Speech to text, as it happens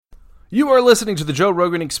You are listening to the Joe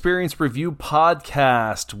Rogan Experience Review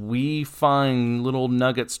Podcast. We find little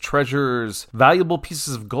nuggets, treasures, valuable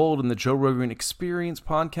pieces of gold in the Joe Rogan Experience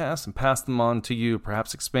Podcast and pass them on to you,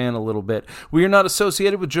 perhaps expand a little bit. We are not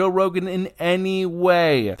associated with Joe Rogan in any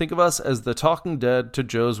way. Think of us as the Talking Dead to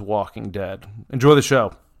Joe's Walking Dead. Enjoy the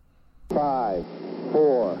show. 5,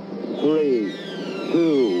 4, 3,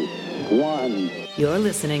 2, 1. You're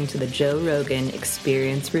listening to the Joe Rogan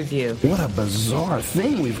Experience Review. What a bizarre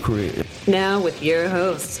thing we've created. Now with your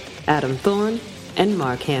hosts, Adam Thorne and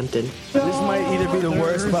Mark Hampton. This might either be the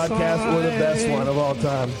worst podcast or the best one of all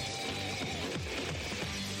time.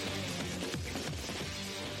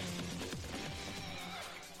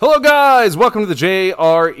 Hello, guys. Welcome to the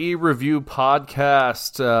JRE Review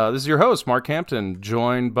Podcast. This is your host, Mark Hampton,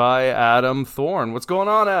 joined by Adam Thorne. What's going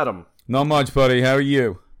on, Adam? Not much, buddy. How are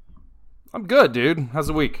you? I'm good, dude. How's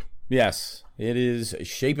the week? Yes, it is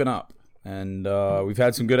shaping up, and we've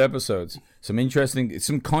had some good episodes. Some interesting,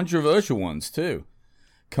 some controversial ones, too.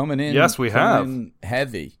 Coming in. Yes, we have.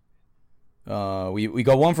 Heavy. We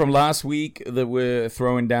got one from last week that we're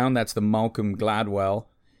throwing down. That's the Malcolm Gladwell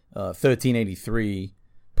 1383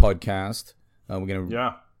 podcast.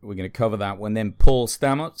 We're gonna cover that one. Then Paul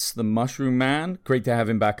Stamets, the Mushroom Man. Great to have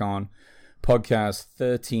him back on. Podcast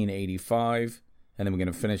 1385. And then we're going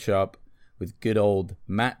to finish up with good old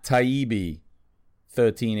Matt Taibbi,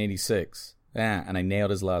 1386. Yeah, and I nailed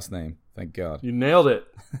his last name. Thank God. You nailed it.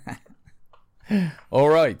 All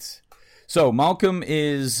right. So Malcolm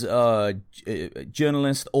is a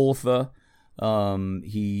journalist, author.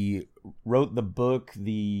 He wrote the book,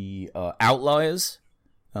 The Outliers,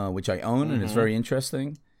 which I own, and it's very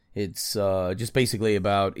interesting. It's just basically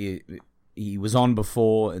about it. He was on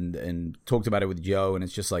before and talked about it with Joe, and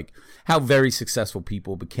it's just like how very successful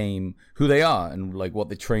people became who they are and like what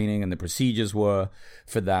the training and the procedures were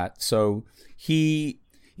for that. So he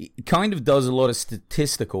kind of does a lot of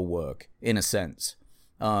statistical work in a sense.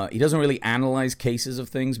 He doesn't really analyze cases of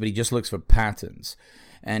things, but he just looks for patterns.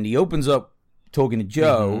 And he opens up talking to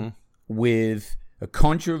Joe with a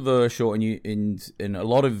controversial, and a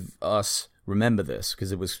lot of us remember this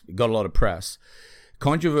because it got a lot of press.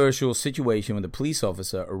 Controversial situation with a police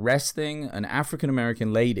officer arresting an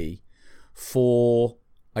African-American lady for,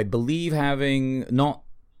 I believe, having not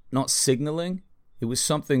signaling. It was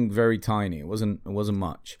something very tiny. It wasn't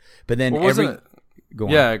much. But then go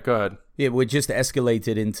on. Yeah, go ahead. It would just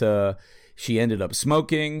escalated into she ended up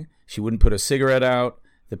smoking. She wouldn't put a cigarette out.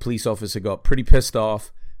 The police officer got pretty pissed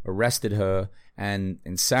off, arrested her, and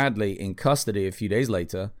sadly, in custody a few days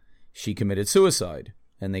later, she committed suicide.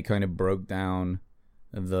 And they kind of broke down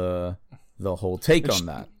the whole take on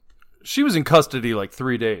that. She was in custody like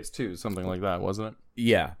 3 days too, something like that, wasn't it?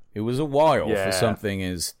 Yeah, it was a while for something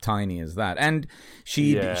as tiny as that. And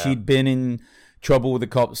she'd been in trouble with the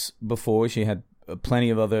cops before. She had plenty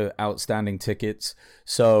of other outstanding tickets.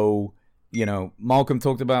 So, Malcolm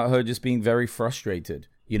talked about her just being very frustrated,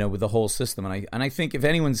 with the whole system. And I think if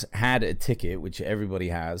anyone's had a ticket, which everybody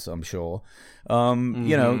has, I'm sure,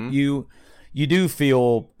 you do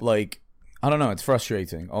feel like, I don't know, it's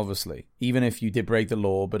frustrating, obviously, even if you did break the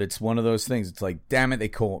law, but it's one of those things. It's like, damn it, they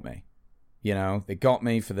caught me. They got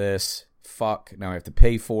me for this. Fuck, now I have to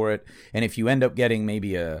pay for it. And if you end up getting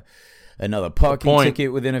maybe another parking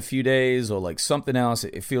ticket within a few days or like something else,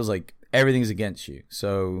 it feels like everything's against you.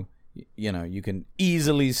 So, you can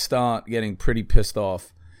easily start getting pretty pissed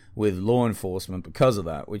off with law enforcement because of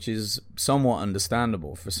that, which is somewhat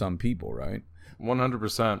understandable for some people, right?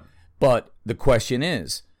 100%. But the question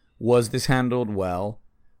is, was this handled well?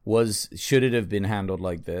 Should it have been handled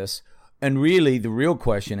like this? And really, the real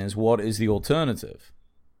question is, what is the alternative?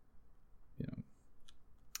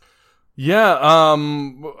 Yeah,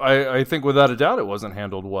 I think without a doubt it wasn't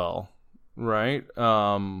handled well, right? There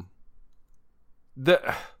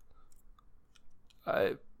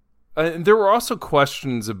were also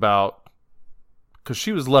questions about, because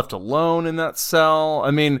she was left alone in that cell.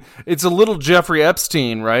 I mean, it's a little Jeffrey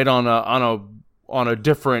Epstein, right? On a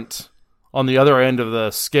different, on the other end of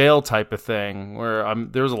the scale type of thing, where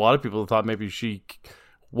there was a lot of people who thought maybe she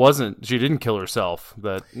didn't kill herself,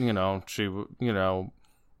 that, she,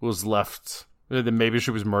 was left, that maybe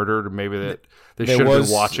she was murdered, or maybe that they should have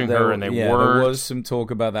been watching her and they weren't. There was some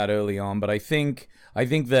talk about that early on, but I think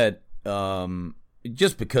that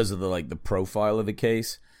just because of the profile of the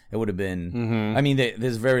case, it would have been, I mean,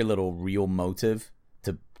 there's very little real motive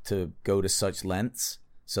to go to such lengths.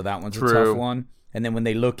 So that one's a tough one. And then when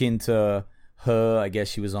they look into her, I guess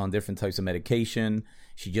she was on different types of medication.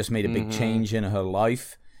 She just made a big change in her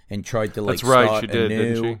life and tried to start she did,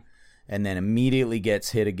 anew. didn't she? and then immediately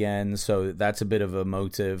gets hit again. So that's a bit of a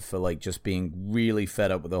motive for like just being really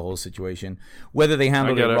fed up with the whole situation. Whether they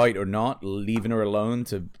handled it right or not, leaving her alone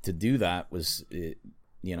to do that was,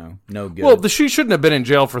 no good. Well, she shouldn't have been in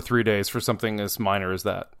jail for 3 days for something as minor as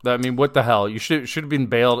that. I mean, what the hell? You should have been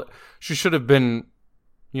bailed. She should have been,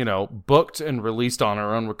 booked and released on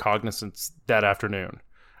her own recognizance that afternoon,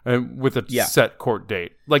 with a set court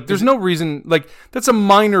date. Like, there's no reason. Like, that's a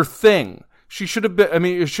minor thing. She should have been. I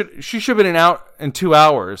mean, she should have been out in 2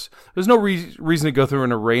 hours. There's no reason to go through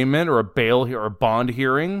an arraignment or a bail or a bond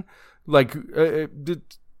hearing. Like,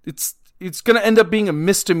 it's going to end up being a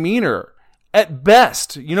misdemeanor at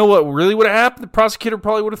best. You know what really would have happened? The prosecutor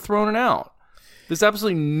probably would have thrown it out. There's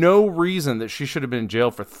absolutely no reason that she should have been in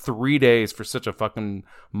jail for 3 days for such a fucking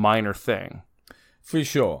minor thing. For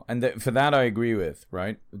sure. And for that I agree with,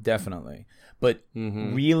 right? Definitely. But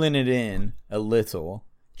reeling it in a little,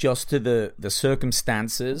 just to the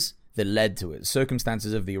circumstances that led to it,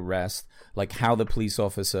 circumstances of the arrest, like how the police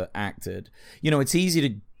officer acted. It's easy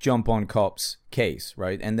to jump on cops' case,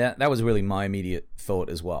 right? And that was really my immediate thought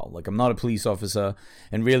as well. Like, I'm not a police officer,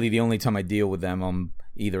 and really the only time I deal with them, I'm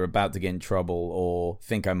either about to get in trouble or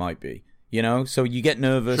think I might be. So you get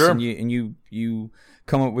nervous, sure. and you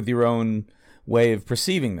come up with your own way of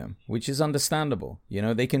perceiving them, which is understandable.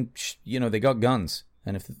 They can, they got guns,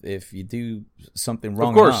 and if you do something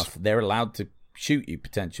wrong enough, they're allowed to shoot you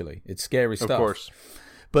potentially. It's scary stuff. Of course.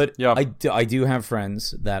 But yeah. I do have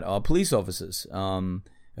friends that are police officers,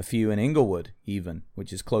 a few in Inglewood even,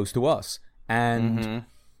 which is close to us. And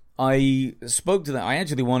I spoke to them. I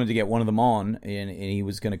actually wanted to get one of them on, and he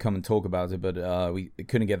was going to come and talk about it, but we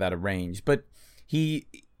couldn't get that arranged. But he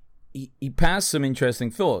passed some interesting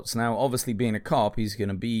thoughts. Now, obviously, being a cop, he's going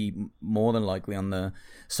to be more than likely on the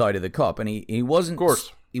side of the cop. And he wasn't, of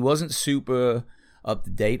course, he wasn't super up to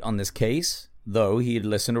date on this case, though he had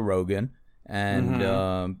listened to Rogan.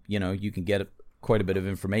 And, you can get quite a bit of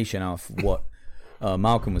information off what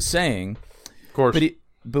Malcolm was saying. Of course.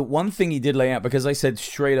 But one thing he did lay out, because I said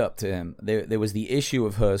straight up to him, there was the issue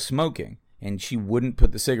of her smoking, and she wouldn't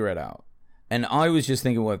put the cigarette out. And I was just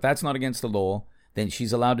thinking, well, if that's not against the law, then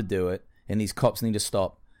she's allowed to do it, and these cops need to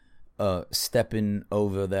stop stepping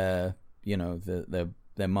over their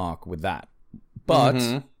mark with that. But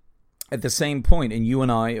at the same point, and you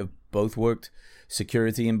and I have both worked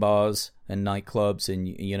security in bars and nightclubs, and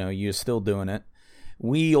you're still doing it.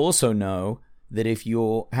 We also know that if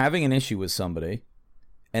you're having an issue with somebody,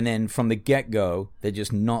 and then from the get-go they're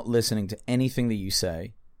just not listening to anything that you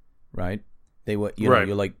say, right? They were,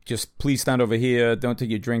 you're like, just please stand over here, don't take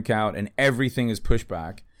your drink out, and everything is pushed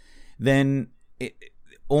back. Then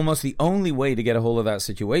almost the only way to get a hold of that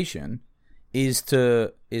situation is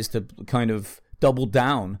to kind of double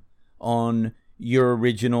down on your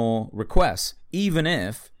original requests, even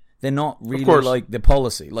if they're not really like the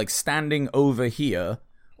policy. Like, standing over here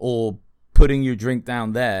or putting your drink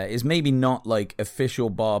down there is maybe not like official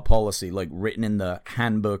bar policy, like written in the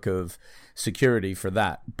handbook of security for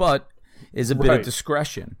that, but is a bit of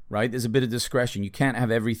discretion, right? There's a bit of discretion. You can't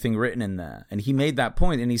have everything written in there. And he made that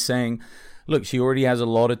point, and he's saying, look, she already has a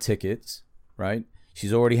lot of tickets, right?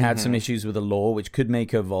 She's already had some issues with the law, which could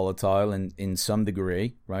make her volatile in some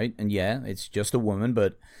degree, right? And yeah, it's just a woman,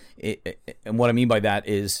 but and what I mean by that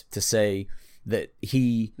is to say that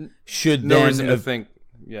he should no reason to think,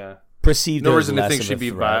 perceived no as reason to less think of she'd a be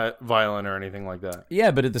threat. violent or anything like that.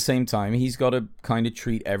 Yeah, but at the same time, he's got to kind of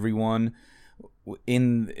treat everyone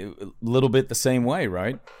in a little bit the same way,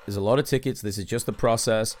 right? There's a lot of tickets. This is just the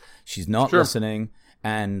process. She's not listening,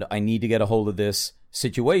 and I need to get a hold of this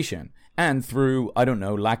situation. And through, I don't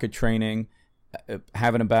know, lack of training,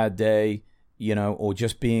 having a bad day, or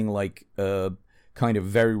just being like a kind of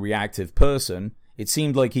very reactive person, it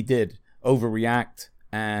seemed like he did overreact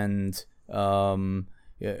and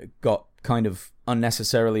got kind of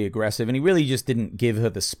unnecessarily aggressive, and he really just didn't give her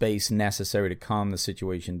the space necessary to calm the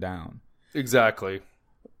situation down. Exactly.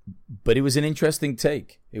 But it was an interesting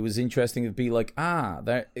take. It was interesting to be like,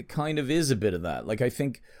 that it kind of is a bit of that. Like, I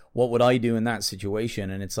think, what would I do in that situation?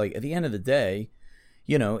 And it's like, at the end of the day,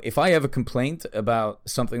 if I have a complaint about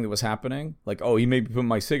something that was happening, like, oh, he made me put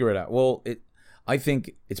my cigarette out. Well, I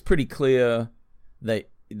think it's pretty clear that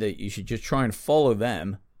you should just try and follow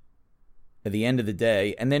them at the end of the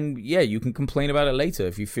day. And then, you can complain about it later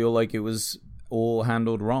if you feel like it was all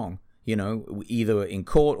handled wrong, either in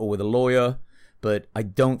court or with a lawyer. But I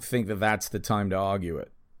don't think that that's the time to argue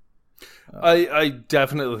it. I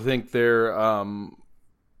definitely think they're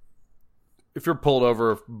if you're pulled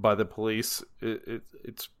over by the police,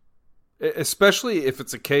 it's especially if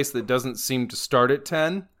it's a case that doesn't seem to start at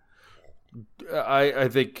 10. I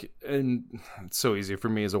think, and it's so easy for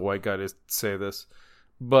me as a white guy to say this,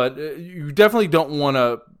 but you definitely don't want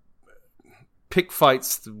to pick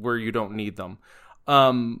fights where you don't need them.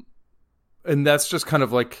 And that's just kind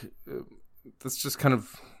of like,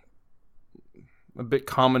 a bit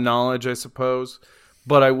common knowledge, I suppose.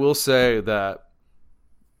 But I will say that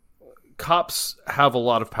cops have a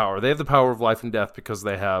lot of power. They have the power of life and death because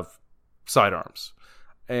they have sidearms.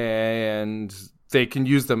 And they can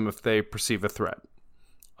use them if they perceive a threat.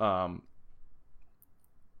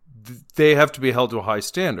 They have to be held to a high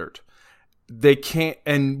standard. They can't,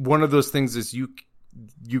 and one of those things is you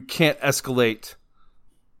can't escalate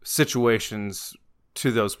situations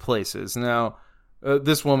to those places. Now,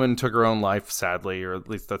 this woman took her own life, sadly, or at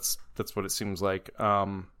least that's what it seems like.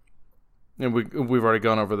 And we've already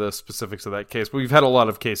gone over the specifics of that case, but we've had a lot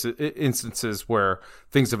of instances where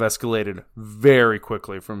things have escalated very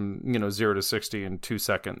quickly from 0 to 60 in 2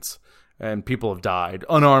 seconds, and people have died.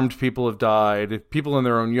 Unarmed people have died. People in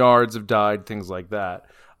their own yards have died. Things like that.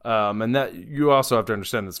 And that you also have to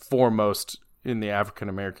understand that's foremost in the African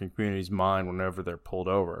American community's mind whenever they're pulled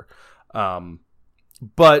over.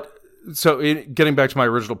 But so getting back to my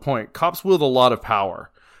original point, cops wield a lot of power.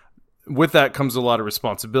 With that comes a lot of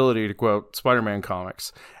responsibility, to quote Spider-Man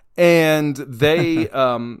comics. And they,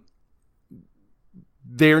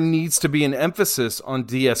 there needs to be an emphasis on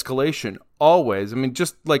de-escalation always. I mean,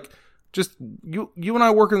 just you and I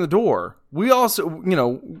work in the door. We also,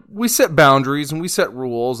 we set boundaries and we set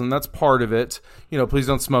rules, and that's part of it. Please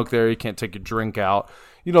don't smoke there. You can't take your drink out.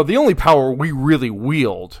 The only power we really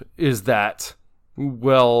wield is that,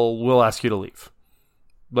 well, we'll ask you to leave.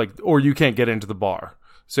 Or you can't get into the bar.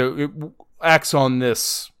 So it acts on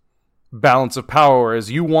this balance of power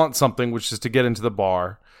as you want something, which is to get into the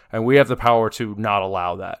bar, and we have the power to not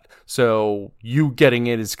allow that. So you getting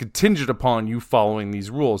in is contingent upon you following these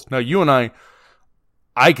rules. Now, you and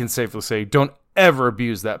I can safely say, don't ever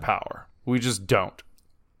abuse that power. We just don't.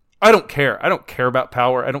 I don't care. I don't care about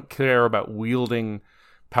power. I don't care about wielding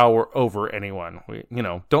power over anyone.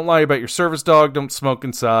 Don't lie about your service dog. Don't smoke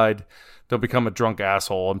inside. Don't become a drunk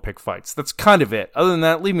asshole and pick fights. That's kind of it. Other than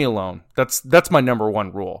that, leave me alone. That's my number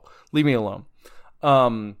one rule. Leave me alone.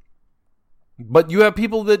 But you have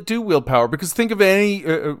people that do wield power, because think of any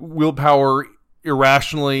wield power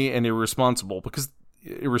irrationally and irresponsibly.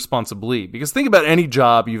 Because think about any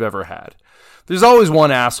job you've ever had. There's always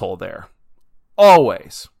one asshole there.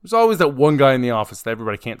 Always. There's always that one guy in the office that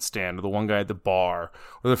everybody can't stand, or the one guy at the bar,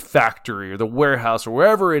 or the factory, or the warehouse, or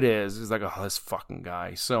wherever it is. He's like, oh, this fucking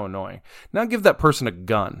guy, he's so annoying. Now give that person a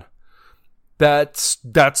gun. That's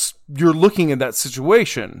you're looking at that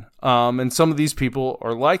situation, and some of these people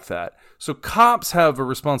are like that. So cops have a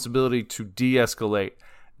responsibility to de-escalate,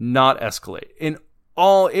 not escalate, in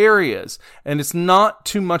all areas. And it's not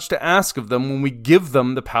too much to ask of them when we give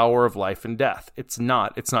them the power of life and death. It's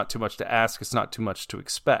not too much to ask. It's not too much to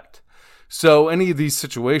expect. So any of these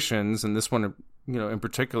situations, and this one, in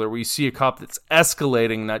particular, where you see a cop that's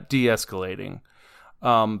escalating, not de-escalating,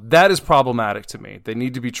 that is problematic to me. They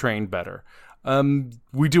need to be trained better.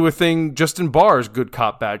 We do a thing just in bars, good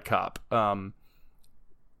cop, bad cop.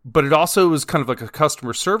 But it also is kind of like a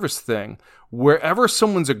customer service thing. Wherever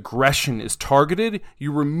someone's aggression is targeted,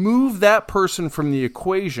 you remove that person from the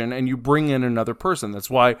equation and you bring in another person. That's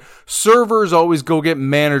why servers always go get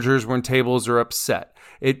managers when tables are upset.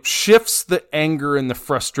 It shifts the anger and the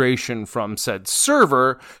frustration from said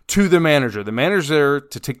server to the manager. The manager's there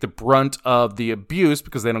to take the brunt of the abuse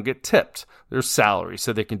because they don't get tipped. Their salary,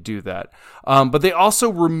 so they can do that. But they also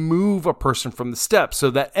remove a person from the step,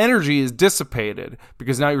 so that energy is dissipated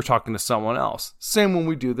because now you're talking to someone else. Same when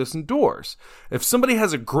we do this indoors. If somebody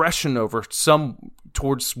has aggression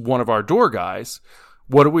towards one of our door guys,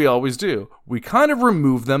 what do we always do? We kind of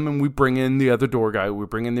remove them and we bring in the other door guy. We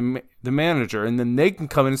bring in the manager, and then they can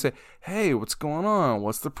come in and say, hey, what's going on?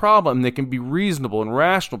 What's the problem? And they can be reasonable and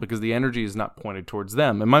rational because the energy is not pointed towards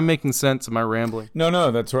them. Am I making sense? Am I rambling?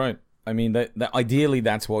 No, that's right. I mean, that ideally,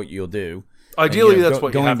 that's what you'll do. Ideally, that's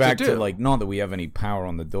what you have to do. Going back to, not that we have any power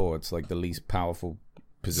on the door. It's like the least powerful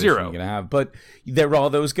position you're going to have. But there are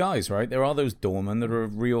those guys, right? There are those doormen that are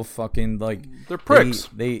real fucking, they're pricks.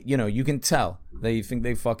 They you can tell. They think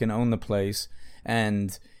they fucking own the place,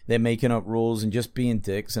 and they're making up rules and just being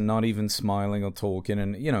dicks and not even smiling or talking.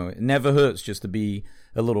 And, it never hurts just to be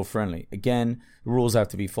a little friendly. Again, the rules have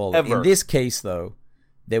to be followed. Ever. In this case, though,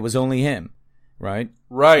 there was only him. Right?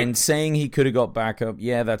 And saying he could have got backup,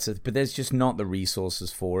 yeah, that's it. But there's just not the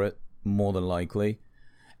resources for it, more than likely.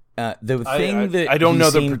 The thing that I don't he know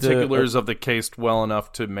the seemed to- particulars of the case well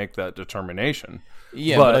enough to make that determination.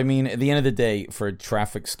 Yeah, but I mean, at the end of the day, for a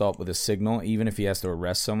traffic stop with a signal, even if he has to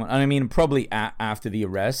arrest someone, and I mean, probably after the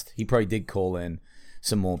arrest, he probably did call in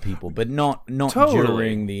some more people, but not Totally.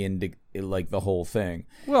 during the whole thing.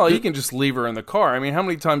 Well, you can just leave her in the car. I mean, how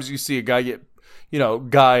many times do you see a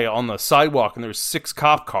guy on the sidewalk and there's 6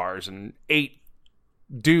 cop cars and 8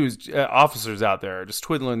 dudes, officers out there just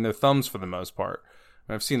twiddling their thumbs for the most part.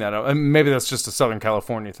 I've seen that. And maybe that's just a Southern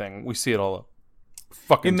California thing. We see it all the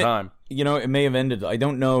fucking time. It may have ended. I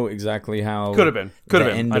don't know exactly how. Could have been.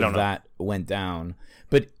 The end of that went down.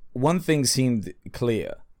 But one thing seemed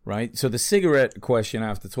clear, right? So the cigarette question.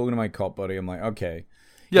 After talking to my cop buddy, I'm like, okay,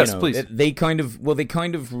 yes, please. They kind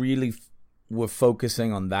of really were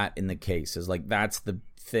focusing on that in the case as like that's the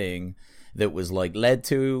thing that was like led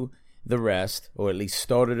to the rest, or at least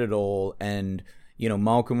started it all. And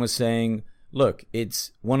Malcolm was saying, look,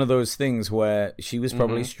 it's one of those things where she was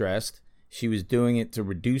probably stressed. She was doing it to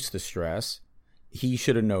reduce the stress. He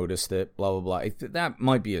should have noticed it, blah, blah, blah. That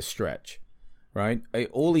might be a stretch, right?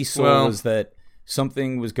 All he saw was that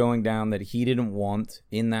something was going down that he didn't want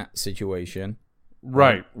in that situation.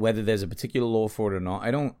 Right. Whether there's a particular law for it or not.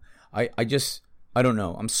 I don't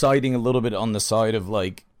know. I'm siding a little bit on the side of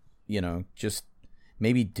just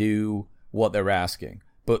maybe do what they're asking.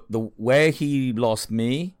 But where he lost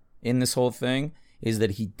me in this whole thing is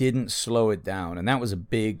that he didn't slow it down. And that was a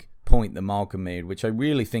big point that Malcolm made, which I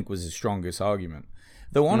really think was his strongest argument.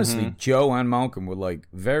 Though honestly, Joe and Malcolm were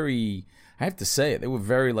very, I have to say it, they were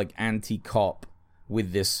very anti-cop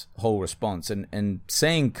with this whole response and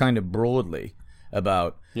saying kind of broadly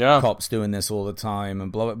about cops doing this all the time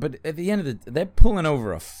and blah, blah. But at the end of they're pulling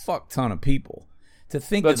over a fuck ton of people. To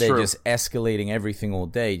think that they're just escalating everything all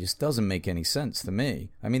day just doesn't make any sense to me.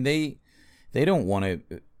 I mean, they don't want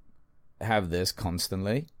to have this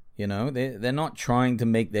constantly. They're not trying to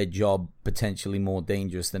make their job potentially more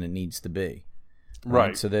dangerous than it needs to be.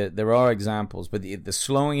 Right. So there are examples, but the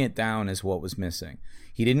slowing it down is what was missing.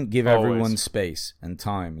 He didn't give everyone space and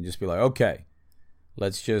time and just be like, okay,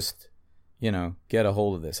 let's just, get a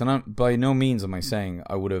hold of this. And by no means am I saying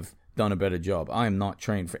I would have done a better job. I am not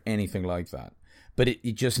trained for anything like that. But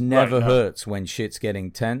it just never hurts when shit's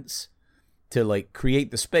getting tense to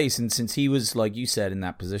create the space. And since he was, like you said, in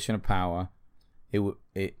that position of power,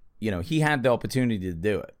 he had the opportunity to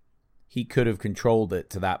do it. He could have controlled it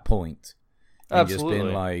to that point. And Absolutely. Just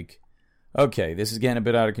been like, okay, this is getting a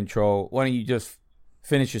bit out of control. Why don't you just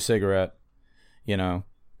finish your cigarette,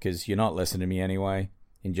 because you're not listening to me anyway,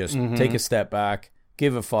 and just take a step back,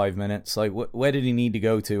 give her 5 minutes. Where did he need to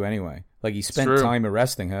go to anyway? He spent time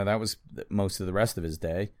arresting her. That was most of the rest of his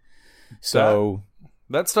day. So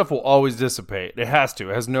that stuff will always dissipate. It has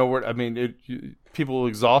to. It has nowhere. I mean, people will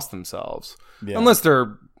exhaust themselves unless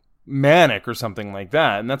they're manic or something like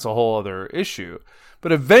that, and that's a whole other issue.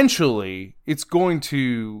 But eventually, it's going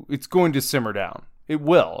to simmer down. It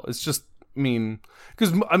will. It's just,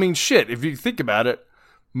 shit. If you think about it,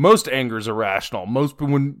 most anger is irrational.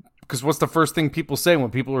 Because what's the first thing people say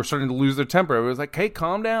when people are starting to lose their temper? It was like, hey,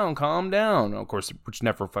 calm down, calm down. Of course, which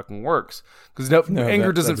never fucking works. Because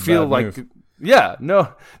anger doesn't feel like... Move. Yeah,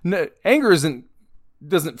 no, anger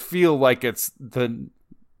doesn't feel like it's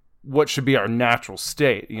what should be our natural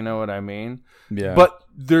state. You know what I mean? Yeah. But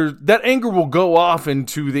that anger will go off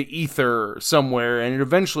into the ether somewhere, and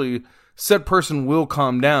eventually said person will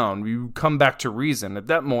calm down. You come back to reason. At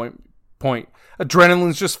that point,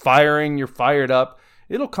 adrenaline's just firing. You're fired up.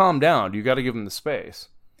 It'll calm down. You got to give them the space.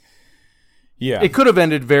 Yeah. It could have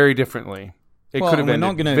ended very differently. It could have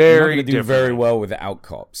ended very differently. Do very well without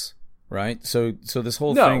cops, right? So this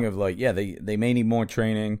whole thing of they may need more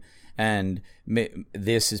training, and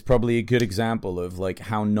this is probably a good example of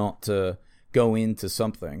how not to go into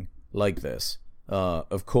something like this,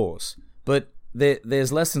 of course. But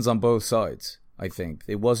there's lessons on both sides. I think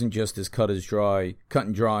it wasn't just as cut and dry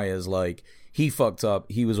as he fucked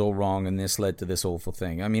up, he was all wrong, and this led to this awful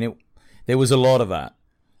thing. I mean, there was a lot of that.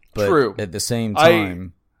 But True. At the same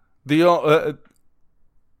time,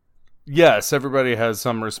 yes, everybody has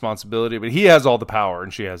some responsibility, but he has all the power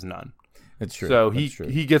and she has none. It's true. So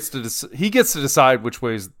he gets to decide which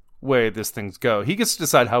way this things go. He gets to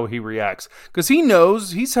decide how he reacts because he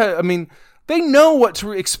knows they know what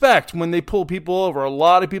to expect when they pull people over. A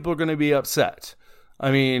lot of people are going to be upset.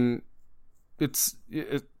 I mean, it's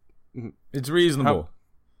reasonable.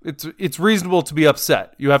 It's reasonable to be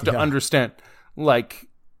upset. You have to understand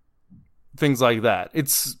things like that.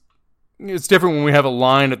 It's different when we have a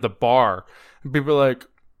line at the bar and people are like,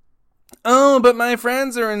 oh, but my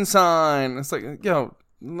friends are inside. It's like,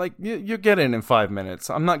 like you get in 5 minutes.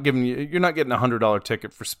 I'm not giving you. You're not getting $100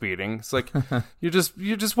 ticket for speeding. It's like you're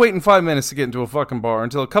just waiting 5 minutes to get into a fucking bar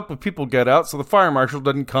until a couple of people get out, so the fire marshal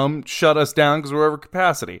doesn't come shut us down because we're over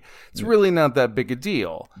capacity. It's really not that big a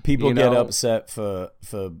deal. People get upset for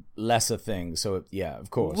lesser things. So yeah,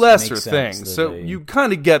 of course, lesser things. So you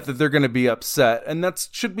kind of get that they're going to be upset, and that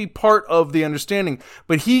should be part of the understanding.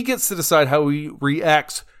 But he gets to decide how he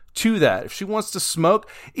reacts to that. If she wants to smoke,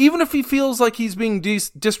 even if he feels like he's being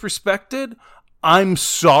disrespected, I'm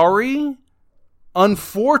sorry.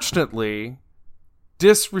 Unfortunately,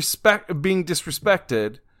 being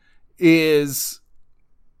disrespected is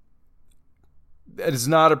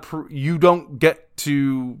not you don't get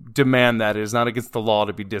to demand that. It is not against the law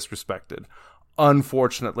to be disrespected,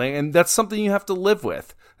 unfortunately, and that's something you have to live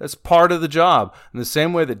with. That's part of the job. In the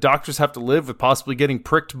same way that doctors have to live with possibly getting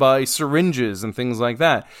pricked by syringes and things like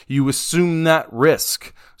that. You assume that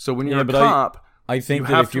risk. So when you're a cop, I think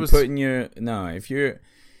that if you're putting if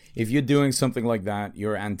you're doing something like that,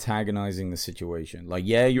 you're antagonizing the situation. Like,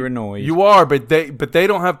 yeah, you're annoyed. You are, but they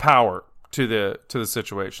don't have power to the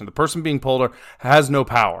situation. The person being pulled over has no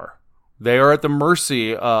power. They are at the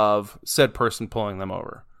mercy of said person pulling them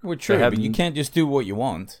over. Well, true, but you can't just do what you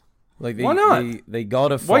want. Like why not? They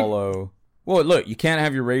gotta follow. Well, look, you can't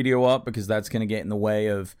have your radio up because that's gonna get in the way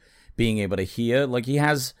of being able to hear. Like, he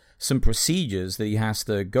has some procedures that he has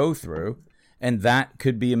to go through, and that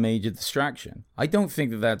could be a major distraction. I don't think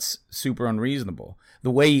that that's super unreasonable. The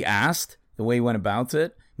way he asked, the way he went about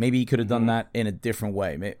it, maybe he could have done that in a different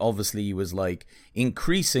way. Obviously, he was like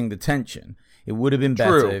increasing the tension. It would have been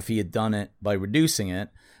better if he had done it by reducing it,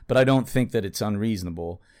 but I don't think that it's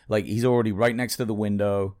unreasonable. Like, he's already right next to the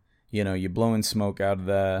window. You know, you're blowing smoke out of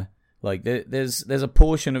there. Like, there's a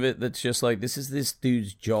portion of it that's just like, this is this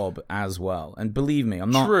dude's job as well. And believe me, I'm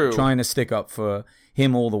not trying to stick up for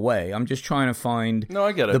him all the way. I'm just trying to find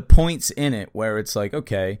the points in it where it's like,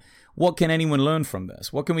 okay, what can anyone learn from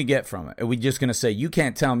this? What can we get from it? Are we just going to say, you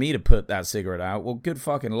can't tell me to put that cigarette out? Well, good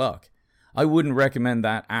fucking luck. I wouldn't recommend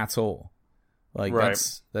that at all. Like,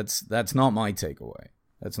 that's not my takeaway.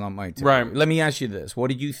 That's not my takeaway. Right. Let me ask you this. What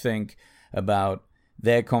did you think about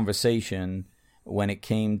their conversation when it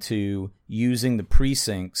came to using the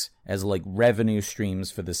precincts as like revenue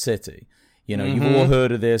streams for the city? You know, you've all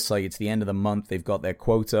heard of this. Like, it's the end of the month. They've got their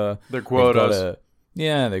quota. Their quotas.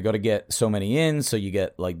 They've got to get so many in. So you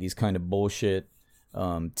get like these kind of bullshit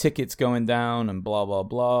tickets going down and blah, blah,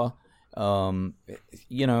 blah.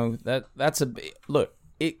 You know, that's look,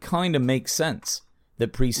 it kind of makes sense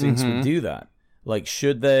that precincts would do that. Like,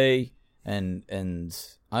 should they? And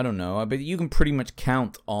I don't know, but you can pretty much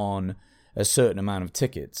count on a certain amount of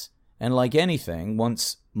tickets. And like anything,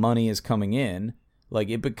 once money is coming in, like,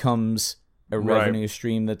 it becomes a revenue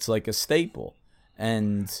stream that's like a staple.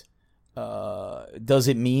 And does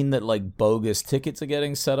it mean that like bogus tickets are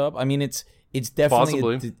getting set up? I mean, it's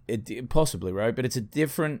definitely possibly, right? But it's a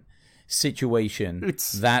different situation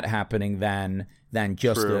that happening than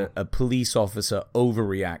just a police officer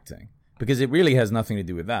overreacting, because it really has nothing to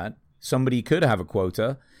do with that. Somebody could have a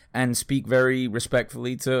quota and speak very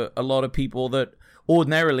respectfully to a lot of people that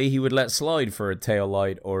ordinarily he would let slide for a tail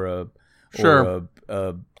light or a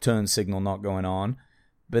turn signal not going on.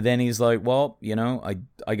 But then he's like, well, you know,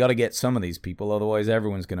 I got to get some of these people, otherwise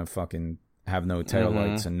everyone's going to fucking have no tail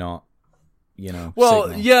lights and not, you know, well,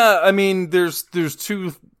 signal. Yeah, I mean, there's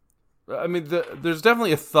two. I mean, there's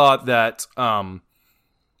definitely a thought that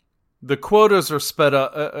the quotas are sped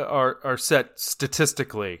up, are set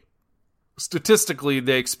statistically. Statistically,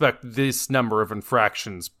 they expect this number of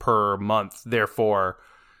infractions per month. Therefore,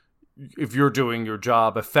 if you're doing your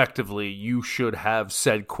job effectively, you should have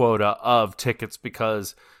said quota of tickets,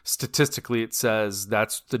 because statistically it says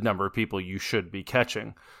that's the number of people you should be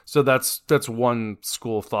catching. So that's one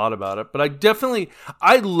school of thought about it. But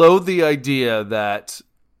I loathe the idea that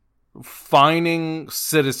fining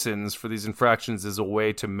citizens for these infractions is a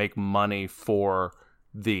way to make money for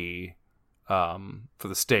the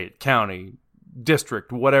state, county,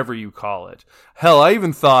 district, whatever you call it. Hell, I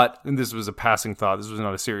even thought, and this was a passing thought, this was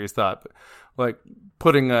not a serious thought, but like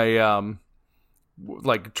putting trying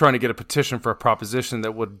to get a petition for a proposition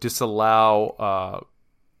that would disallow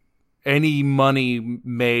any money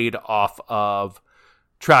made off of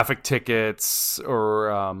traffic tickets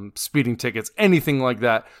or speeding tickets, anything like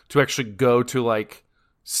that, to actually go to like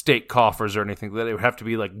state coffers or anything. That it would have to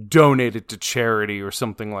be like donated to charity or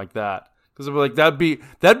something like that. Because like that'd be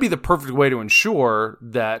the perfect way to ensure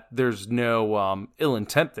that there's no ill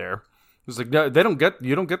intent there. It's like, no, you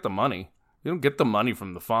don't get the money. You don't get the money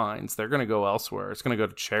from the fines. They're gonna go elsewhere. It's gonna go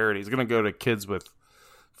to charity. It's gonna go to kids with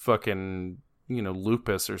fucking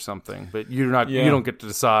lupus or something, but you're not. Yeah. You don't get to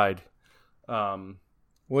decide.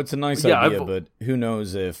 Well, it's a nice Yeah, idea, but who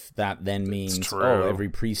knows if that then means true. every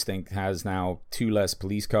precinct has now 2 less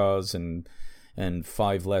police cars and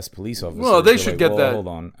 5 less police officers. Well, they You're should like, get "Whoa, that. Hold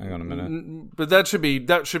on, hang on a minute. But that should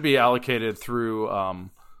be allocated through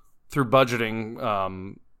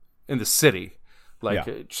budgeting in the city. Like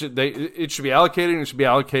Yeah. it should be allocated, and it should be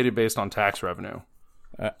allocated based on tax revenue.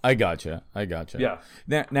 I gotcha. Yeah.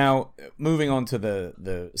 Now, moving on to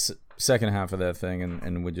the second half of their thing,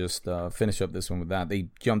 and we'll just finish up this one with that. They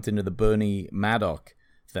jumped into the Bernie Madoff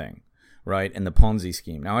thing, right, and the Ponzi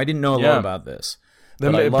scheme. Now, I didn't know a lot about this.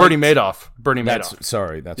 but I Bernie liked- Madoff. Bernie That's Madoff.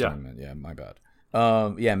 sorry, that's Yeah. what I meant. Yeah, my bad.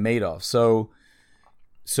 Yeah, Madoff. So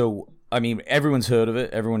I mean, everyone's heard of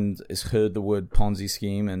it. Everyone has heard the word Ponzi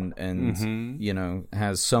scheme, and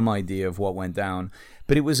has some idea of what went down.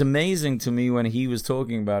 But it was amazing to me when he was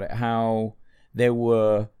talking about it, how there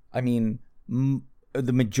were,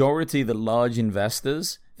 the majority of the large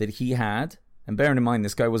investors that he had, and bearing in mind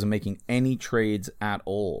this guy wasn't making any trades at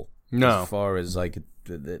all, No. as far as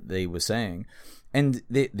they were saying, and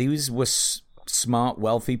these were smart,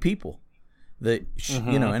 wealthy people that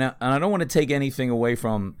and I don't want to take anything away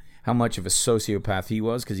from how much of a sociopath he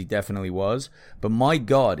was, because he definitely was, but my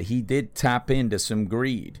God, he did tap into some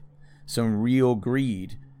greed, some real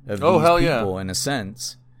greed of these hell yeah. people in a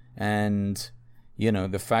sense. And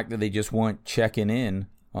the fact that they just weren't checking in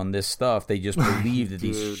on this stuff, they just believed that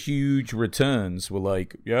these huge returns were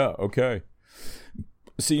like, yeah, okay,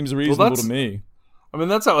 seems reasonable to me. I mean,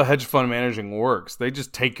 that's how a hedge fund managing works. They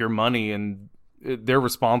just take your money and they're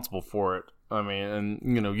responsible for it. I mean,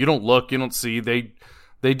 and you don't look, you don't see.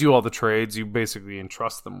 They do all the trades. You basically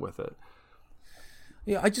entrust them with it.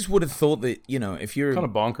 Yeah, I just would have thought that, if you're Kind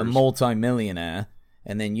of bonkers. a multi-millionaire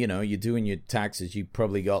and then, you're doing your taxes, you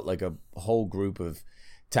probably got like a whole group of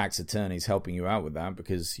tax attorneys helping you out with that,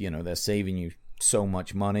 because, they're saving you so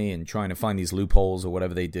much money and trying to find these loopholes or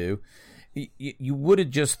whatever they do. You would have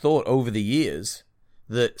just thought over the years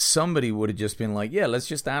that somebody would have just been like, yeah, let's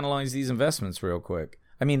just analyze these investments real quick.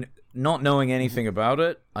 I mean, not knowing anything about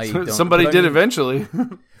it, Somebody did eventually.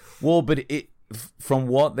 Well, but from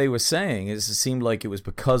what they were saying, it seemed like it was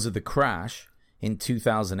because of the crash in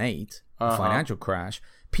 2008, the financial crash.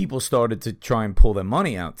 People started to try and pull their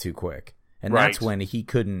money out too quick, and that's Right. when he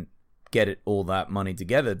couldn't get all that money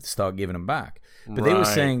together to start giving them back. But they were Right.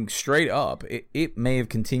 saying straight up, it may have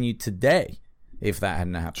continued today if that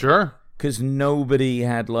hadn't happened. Sure. Because nobody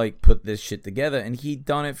had put this shit together, and he'd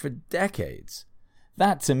done it for decades.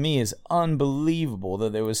 That to me is unbelievable,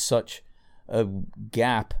 that there was such a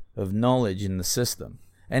gap of knowledge in the system.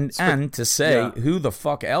 And to say, yeah. who the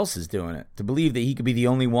fuck else is doing it? To believe that he could be the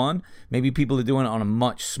only one? Maybe people are doing it on a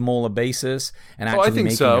much smaller basis and I actually think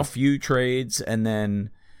making so. a few trades, and then,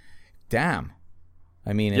 damn.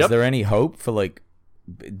 I mean, is Yep. there any hope for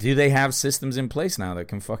do they have systems in place now that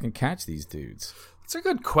can fucking catch these dudes? It's a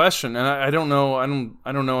good question, and I don't know. I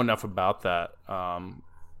don't know enough about that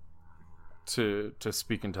to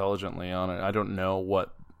speak intelligently on it. I don't know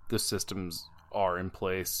what the systems are in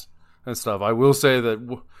place and stuff. I will say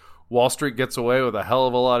that Wall Street gets away with a hell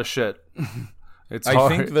of a lot of shit. It's I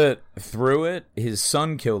hard. think that through it, his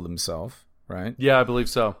son killed himself, right? Yeah, I believe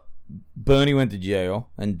so. Bernie went to jail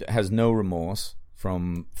and has no remorse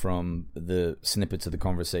from the snippets of the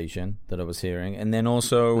conversation that I was hearing. And then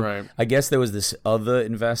also, Right. I guess there was this other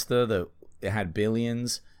investor that had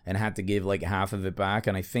billions and had to give half of it back.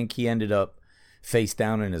 And I think he ended up face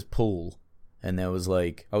down in his pool. And there was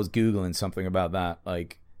I was Googling something about that.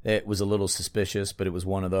 It was a little suspicious, but it was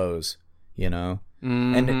one of those,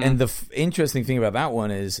 Mm-hmm. And the interesting thing about that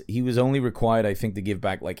one is he was only required, I think, to give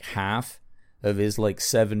back half of his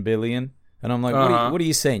 $7 billion. And I'm like, what are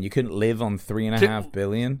you saying? You couldn't live on $3.5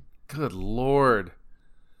 billion? Good Lord.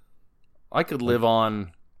 I could live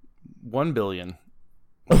on 1 billion.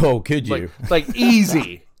 Oh, could you?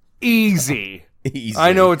 Easy. Easy. Easy.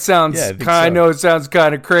 I know it sounds Yeah, I think I so. know it sounds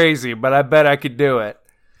kind of crazy, but I bet I could do it.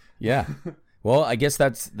 Yeah. Well, I guess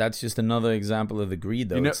that's just another example of the greed,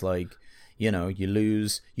 though. It's you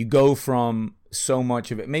lose, you go from so much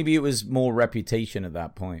of it. Maybe it was more reputation at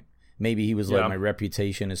that point. Maybe he was Yeah. my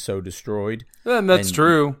reputation is so destroyed. And that's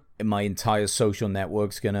true. And my entire social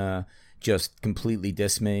network's gonna just completely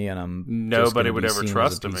diss me, and I'm just Nobody gonna would be ever seen as a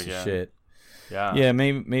trust him piece of again. Shit. Yeah. Yeah,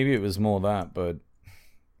 maybe it was more that, but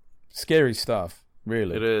scary stuff.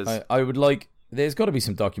 Really, It is. I would There's got to be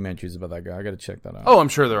some documentaries about that guy. I got to check that out. Oh, I'm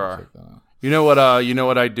sure there are. Check that out. You know what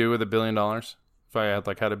I'd do with $1 billion? If I had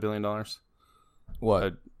 $1 billion?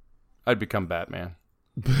 What? I'd become Batman.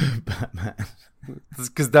 Batman.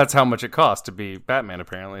 Because that's how much it costs to be Batman,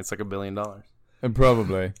 apparently. It's $1 billion. And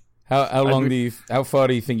probably. How far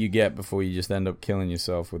do you think you get before you just end up killing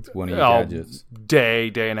yourself with one of your gadgets?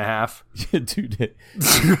 Day and a half. 2 days.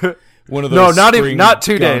 One of those not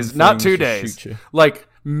 2 days. Not 2 days. Like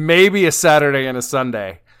maybe a Saturday and a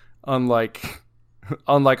Sunday, unlike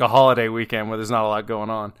a holiday weekend where there's not a lot going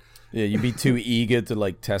on. Yeah, you'd be too eager to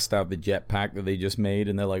like test out the jetpack that they just made,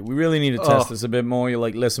 and they're like, "We really need to test this a bit more." You're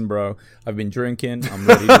like, "Listen, bro, I've been drinking. I'm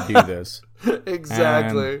ready to do this."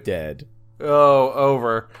 Exactly. I'm dead. Oh,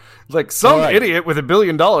 over. Like some idiot with $1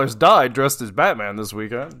 billion died dressed as Batman this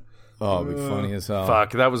weekend. Oh, it'd be funny as hell.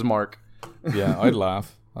 Fuck, that was Mark. Yeah, I'd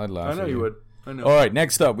laugh. I know you would. I know. All right,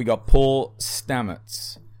 next up, we got Paul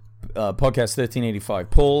Stamets, podcast 1385.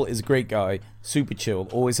 Paul is a great guy, super chill,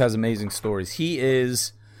 always has amazing stories. He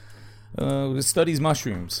is studies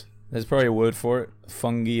mushrooms. There's probably a word for it.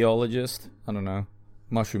 Fungiologist. I don't know.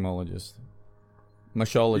 Mushroomologist.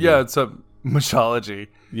 Mushology. Yeah, it's a mushology.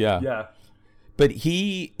 Yeah. But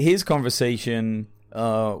his conversation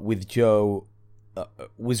with Joe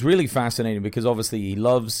was really fascinating because obviously he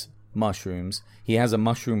loves mushrooms. He has a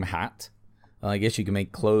mushroom hat. I guess you can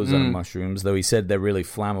make clothes out of mushrooms, though he said they're really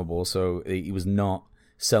flammable, so he was not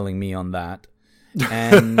selling me on that.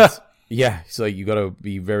 And yeah, so you got to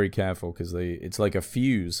be very careful because it's like a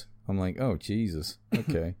fuse. I'm like, oh Jesus,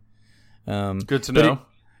 okay. Good to know.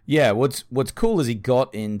 What's cool is he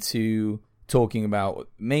got into talking about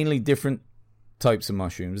mainly different types of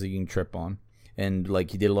mushrooms that you can trip on, and like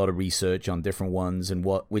he did a lot of research on different ones and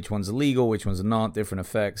which ones are legal, which ones are not, different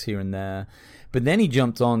effects here and there. But then he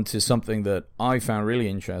jumped on to something that I found really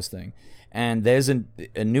interesting, and there's a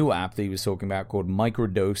new app that he was talking about called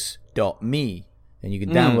microdose.me, and you can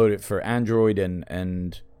download it for Android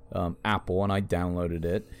and Apple, and I downloaded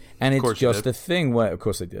it, and it's just a thing where, of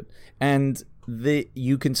course I did, and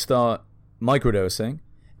you can start microdosing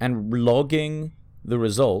and logging the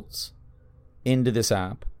results into this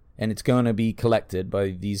app, and it's going to be collected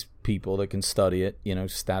by these people that can study it,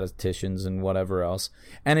 statisticians and whatever else.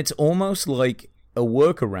 And it's almost like a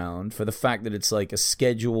workaround for the fact that it's like a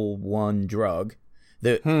Schedule 1 drug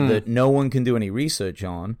that no one can do any research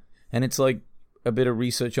on. And it's like a bit of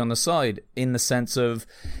research on the side in the sense of,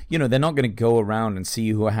 they're not going to go around and see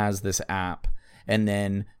who has this app and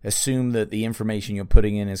then assume that the information you're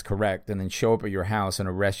putting in is correct and then show up at your house and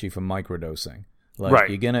arrest you for microdosing. Like, right.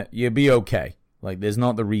 You'll be okay. Like, there's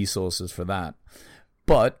not the resources for that.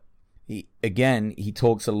 But, he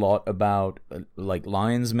talks a lot about, like,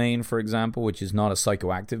 lion's mane, for example, which is not a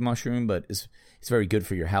psychoactive mushroom, but it's very good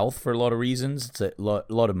for your health for a lot of reasons. It's a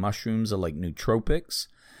lot of mushrooms are, like, nootropics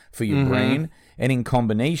for your brain. And in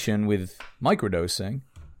combination with microdosing,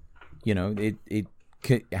 it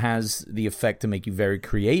has the effect to make you very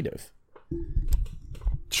creative.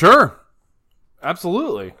 Sure.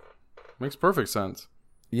 Absolutely. Makes perfect sense.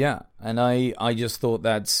 Yeah, and I just thought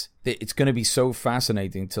it's going to be so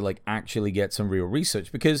fascinating to like actually get some real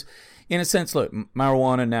research because, in a sense, look,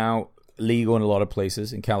 marijuana now legal in a lot of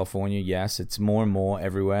places. In California, yes, it's more and more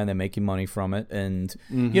everywhere, and they're making money from it. And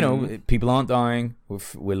people aren't dying.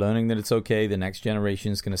 We're learning that it's okay. The next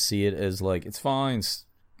generation is going to see it as like it's fine.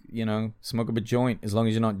 Smoke up a joint as long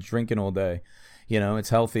as you're not drinking all day. It's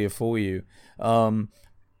healthier for you.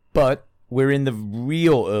 But we're in the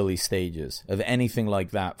real early stages of anything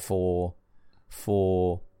like that for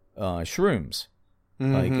shrooms.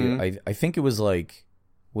 Like I think it was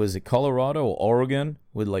it Colorado or Oregon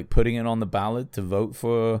with like putting it on the ballot to vote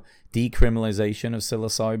for decriminalization of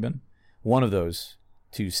psilocybin. One of those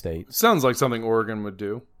two states. Sounds like something Oregon would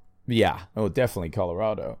do. Yeah. Oh, definitely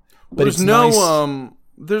Colorado. But there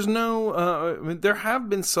have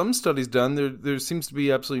been some studies done. There seems to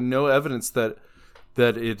be absolutely no evidence that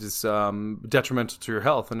it is detrimental to your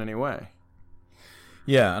health in any way.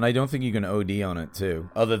 Yeah, and I don't think you can OD on it, too,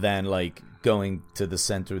 other than, like, going to the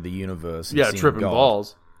center of the universe. And tripping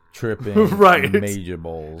balls. Tripping right. major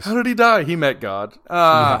balls. How did he die? He met God.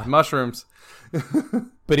 Mushrooms.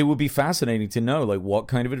 But it would be fascinating to know, like, what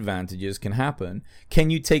kind of advantages can happen. Can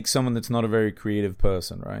you take someone that's not a very creative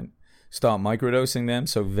person, right? Start microdosing them,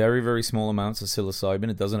 so very, very small amounts of psilocybin.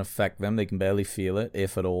 It doesn't affect them. They can barely feel it,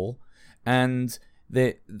 if at all. And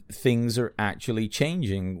things are actually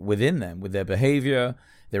changing within them, with their behavior,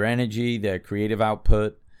 their energy, their creative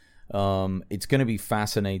output. It's going to be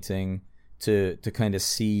fascinating to kind of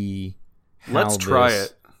see how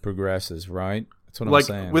this progresses, right? That's what I'm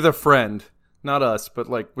saying. Like with a friend, not us, but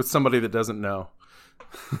like with somebody that doesn't know.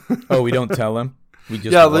 Oh, we don't tell them? We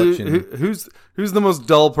just watch who's the most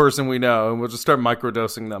dull person we know, and we'll just start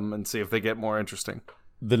microdosing them and see if they get more interesting.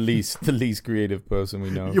 The least creative person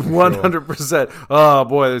we know. 100%. Oh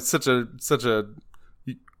boy, it's such a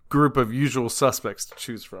group of usual suspects to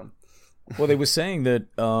choose from. Well, they were saying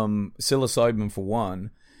that psilocybin, for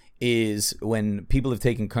one, is when people have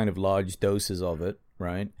taken kind of large doses of it,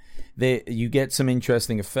 right? You get some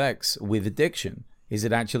interesting effects with addiction. Is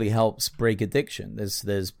it actually helps break addiction?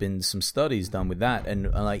 There's been some studies done with that, and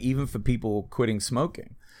like even for people quitting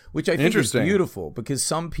smoking, which I think is beautiful because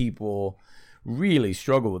some people really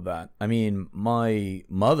struggle with that. I mean, my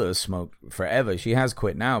mother smoked forever. She has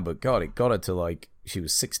quit now, but God, it got her to like she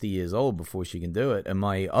was 60 years old before she can do it. And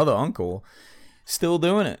my other uncle still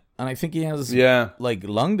doing it, and I think he has like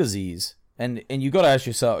lung disease. And you got to ask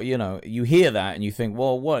yourself, you hear that and you think,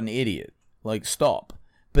 well, what an idiot! Like, stop.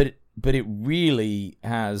 But it really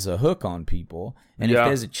has a hook on people, and if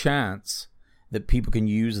there's a chance that people can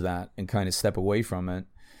use that and kind of step away from it,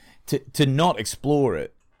 to not explore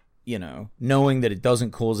it, knowing that it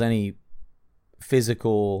doesn't cause any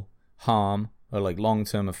physical harm or like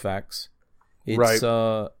long-term effects, it's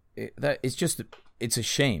it's a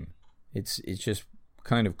shame. It's just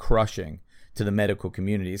kind of crushing to the medical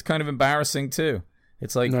community. It's kind of embarrassing too.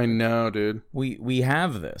 It's like, I know, dude. We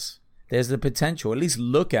have this. There's the potential. At least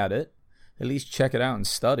look at it. At least check it out and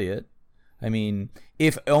study it. I mean,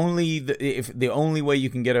 if the only way you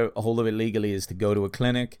can get a hold of it legally is to go to a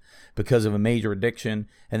clinic because of a major addiction,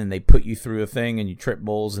 and then they put you through a thing and you trip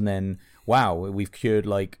balls, and then wow, we've cured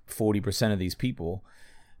like 40% of these people.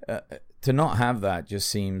 To not have that just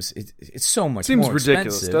seems it's so much. Seems more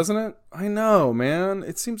ridiculous, expensive. Doesn't it? I know, man.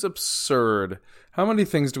 It seems absurd. How many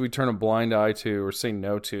things do we turn a blind eye to or say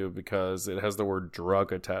no to because it has the word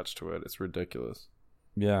drug attached to it? It's ridiculous.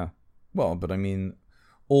 Yeah. Well, but I mean,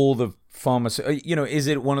 all the is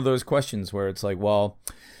it one of those questions where it's like, well,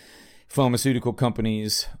 pharmaceutical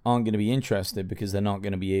companies aren't going to be interested because they're not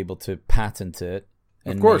going to be able to patent it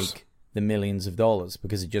and make the millions of dollars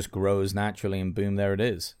because it just grows naturally and boom, there it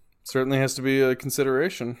is. Certainly has to be a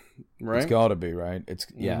consideration, right? It's got to be, right?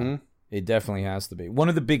 It definitely has to be. One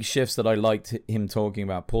of the big shifts that I liked him talking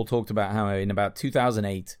about, Paul talked about how in about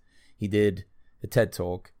 2008 he did a TED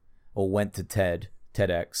Talk or went to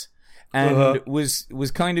TEDx. And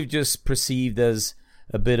was kind of just perceived as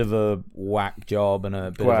a bit of a whack job and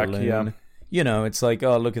a bit of a loon. Yeah. It's like,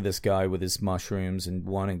 oh, look at this guy with his mushrooms and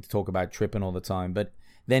wanting to talk about tripping all the time. But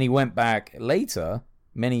then he went back later,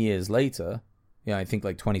 many years later, I think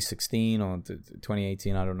like 2016 or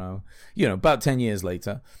 2018, I don't know. About 10 years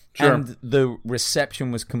later. Sure. And the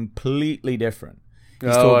reception was completely different.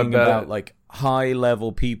 He's talking about like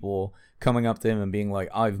high-level people coming up to him and being like,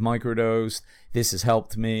 I've microdosed, this has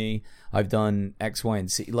helped me, I've done X, Y,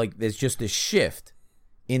 and C. Like, there's just a shift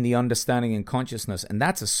in the understanding and consciousness, and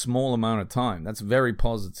that's a small amount of time. That's very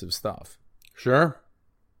positive stuff. Sure.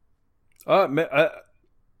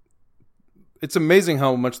 It's amazing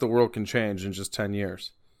how much the world can change in just 10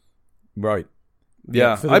 years. Right.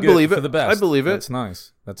 Yeah, I believe it. For the best. I believe it. That's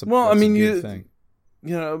nice. That's a good thing.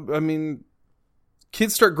 I mean,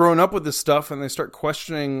 kids start growing up with this stuff and they start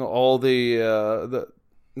questioning all the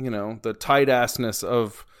tight assness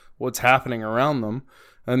of what's happening around them,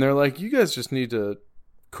 and they're like, you guys just need to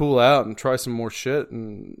cool out and try some more shit,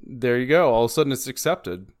 and there you go. All of a sudden it's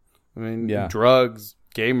accepted. I mean, drugs,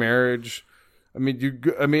 gay marriage,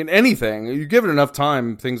 anything. You give it enough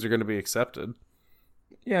time, things are going to be accepted.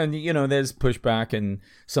 Yeah, and there's pushback and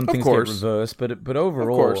some things get reversed, but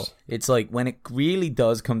overall, it's like when it really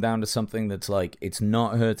does come down to something that's like it's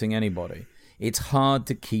not hurting anybody, it's hard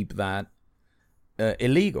to keep that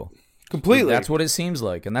illegal. Completely. That's what it seems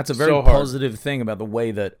like, and that's a very positive thing about the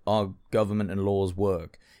way that our government and laws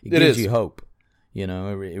work. It gives you hope. It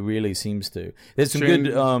really seems to. There's some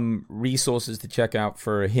good resources to check out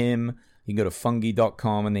for him. You can go to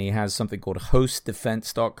fungi.com, and then he has something called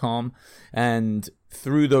hostdefense.com. And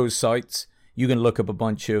through those sites, you can look up a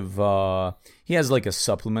bunch of... he has like a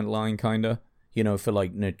supplement line, kind of, for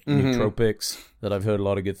like nootropics that I've heard a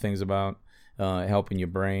lot of good things about, helping your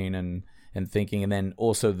brain and thinking. And then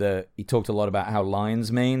also he talked a lot about how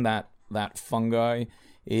lion's mane, that fungi,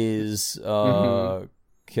 is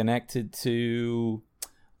connected to...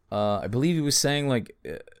 I believe he was saying like...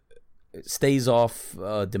 it stays off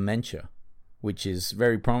dementia, which is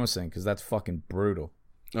very promising because that's fucking brutal.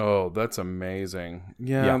 Oh, that's amazing.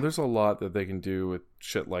 Yeah, there's a lot that they can do with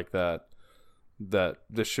shit like that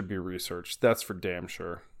this should be researched. That's for damn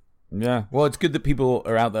sure. Yeah, well, it's good that people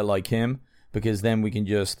are out there like him because then we can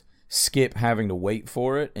just skip having to wait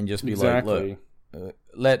for it and just be like, look,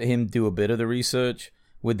 let him do a bit of the research.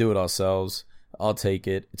 We'll do it ourselves. I'll take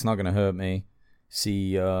it. It's not going to hurt me.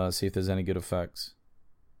 See if there's any good effects.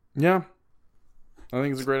 Yeah, I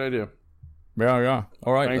think it's a great idea. Yeah.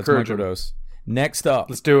 All right, let's microdose. Next up,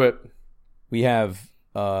 let's do it. We have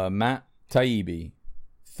Matt Taibbi,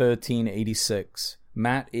 1386,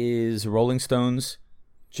 Matt is Rolling Stone's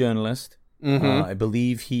journalist. I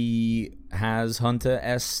believe he has Hunter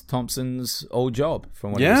S. Thompson's old job,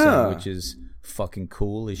 from what he was saying, which is fucking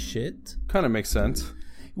cool as shit. Kind of makes sense.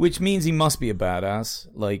 Which means he must be a badass.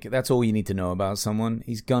 Like, that's all you need to know about someone.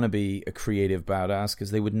 He's gonna be a creative badass, because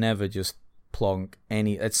they would never just plonk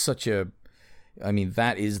any... It's such a... I mean,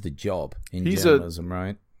 that is the job in journalism,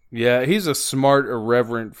 right? Yeah, he's a smart,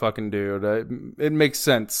 irreverent fucking dude. It makes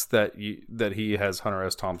sense that he has Hunter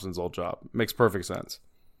S. Thompson's old job. Makes perfect sense.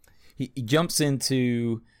 He jumps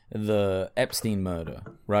into the Epstein murder,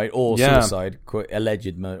 right? Or suicide,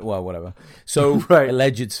 alleged murder, well, whatever. So,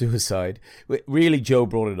 alleged suicide. Really, Joe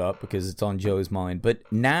brought it up because it's on Joe's mind. But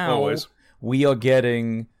now we are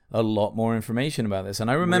getting a lot more information about this. And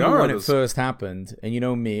I remember when it first happened, and you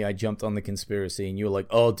know me, I jumped on the conspiracy, and you were like,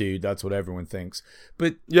 oh, dude, that's what everyone thinks.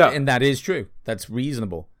 But, and that is true. That's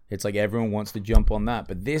reasonable. It's like everyone wants to jump on that.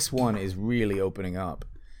 But this one is really opening up.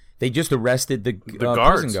 They just arrested the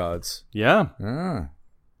prison guards. Yeah.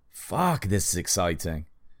 Fuck, this is exciting.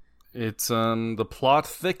 It's the plot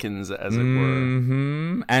thickens, as it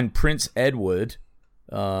were. And Prince Edward,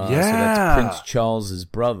 so that's Prince Charles's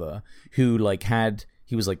brother, who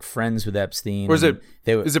he was like friends with Epstein. Or is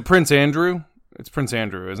it Prince Andrew? It's Prince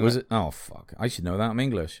Andrew, isn't it? Oh fuck, I should know that. I'm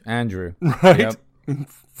English. Andrew, right? Yep.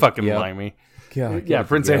 Fucking limey. God, yeah,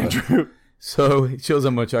 Prince Andrew. So it shows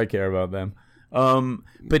how much I care about them.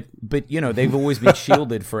 But you know, they've always been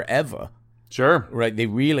shielded forever. Sure. Right, they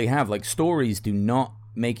really have. Like, stories do not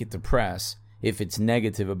make it to press if it's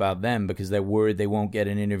negative about them, because they're worried they won't get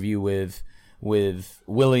an interview with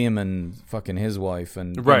William and fucking his wife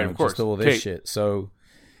and of course, just all this shit. So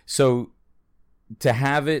to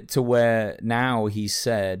have it to where now he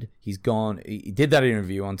said he's gone, he did that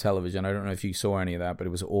interview on television. I don't know if you saw any of that, but it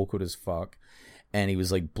was awkward as fuck. And he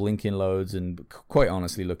was like blinking loads and quite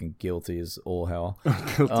honestly looking guilty as all hell.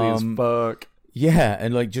 Guilty as fuck. Yeah,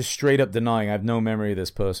 and like just straight up denying, I have no memory of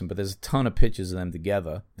this person, but there's a ton of pictures of them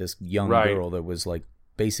together. This young girl that was like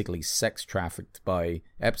basically sex trafficked by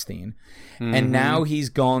Epstein. And now he's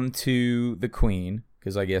gone to the Queen,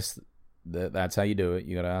 because I guess that's how you do it.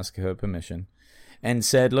 You got to ask her permission. And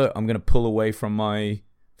said, look, I'm going to pull away from my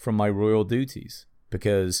royal duties,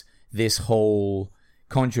 because this whole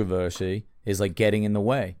controversy is like getting in the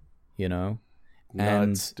way, you know?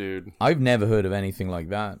 Nuts, and dude. I've never heard of anything like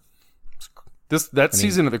that. That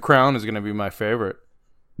season of The Crown is going to be my favorite.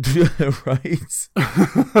 Right?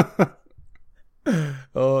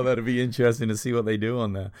 Oh, that'd be interesting to see what they do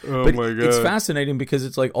on there. Oh, but my God. It's fascinating because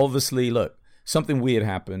it's like, obviously, look, something weird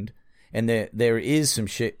happened, and there is some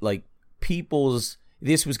shit, like,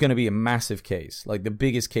 this was going to be a massive case, like the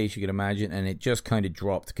biggest case you could imagine, and it just kind of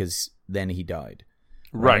dropped because then he died.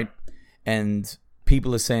 Right. And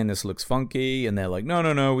people are saying this looks funky, and they're like,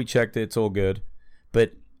 no, we checked it, it's all good.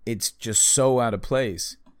 But it's just so out of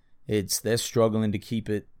place. They're struggling to keep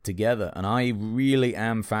it together, and I really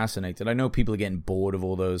am fascinated. I know people are getting bored of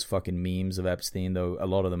all those fucking memes of Epstein, though a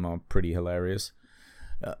lot of them are pretty hilarious.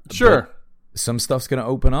 Sure. Some stuff's going to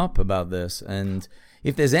open up about this, and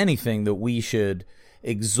if there's anything that we should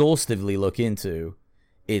exhaustively look into,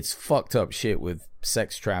 it's fucked up shit with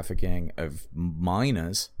sex trafficking of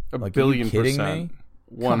minors. A like, billion are you kidding percent. me?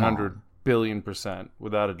 100 billion %,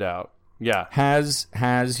 without a doubt. Yeah. Has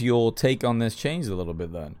your take on this changed a little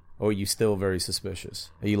bit then? Or are you still very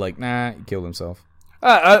suspicious? Are you like, nah, he killed himself?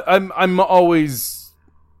 I'm always...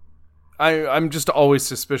 I'm just always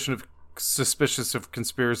suspicious of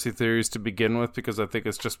conspiracy theories to begin with, because I think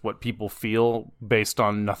it's just what people feel based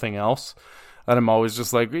on nothing else. And I'm always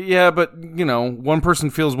just like, yeah, but, you know, one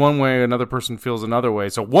person feels one way, another person feels another way,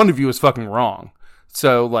 so one of you is fucking wrong.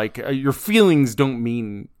 So, like, your feelings don't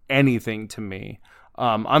mean anything to me.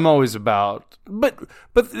 I'm always about... But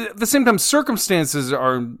at the same time, circumstances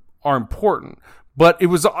are important. But it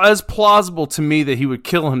was as plausible to me that he would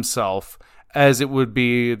kill himself as it would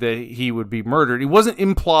be that he would be murdered. It wasn't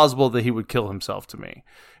implausible that he would kill himself to me.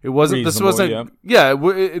 It wasn't. This wasn't. Yeah.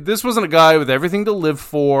 This wasn't a guy with everything to live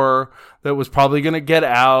for that was probably going to get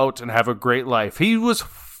out and have a great life. He was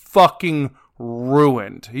fucking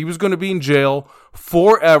ruined. He was going to be in jail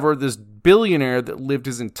forever. This billionaire that lived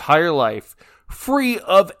his entire life free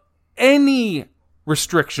of any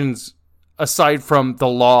restrictions aside from the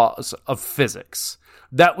laws of physics.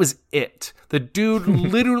 That was it. The dude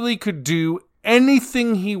literally could do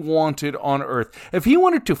anything he wanted on Earth. If he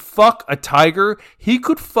wanted to fuck a tiger, he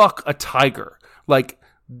could fuck a tiger. Like,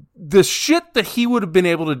 the shit that he would have been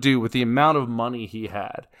able to do with the amount of money he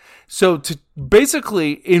had. So to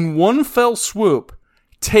basically, in one fell swoop,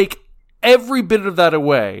 take every bit of that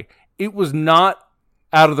away, it was not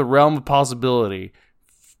out of the realm of possibility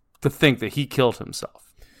to think that he killed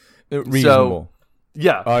himself. Reasonable.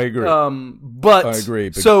 Yeah, I agree. But I agree.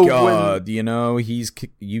 But so God,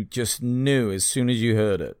 you just knew as soon as you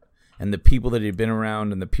heard it, and the people that he'd been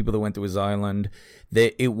around, and the people that went to his island,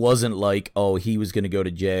 that it wasn't like, oh, he was going to go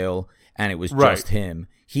to jail, and it was just him.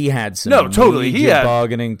 He had some He had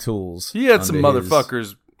bargaining tools. He had some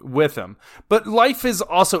motherfuckers with him. But life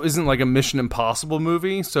isn't like a Mission Impossible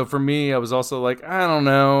movie. So for me, I was also like, I don't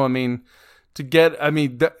know. I mean,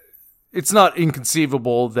 it's not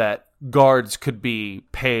inconceivable that guards could be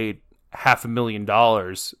paid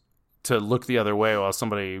 $500,000 to look the other way while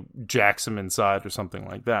somebody jacks him inside or something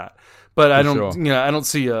like that. But I don't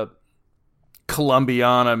see a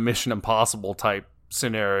Columbiana Mission Impossible type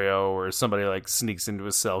scenario where somebody like sneaks into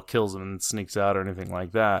a cell, kills him, and sneaks out or anything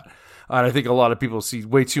like that. And I think a lot of people see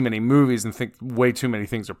way too many movies and think way too many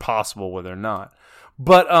things are possible where they're not.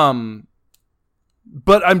 But I'm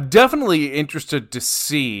definitely interested to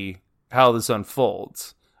see how this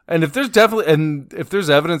unfolds. And if there's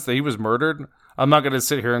evidence that he was murdered, I'm not going to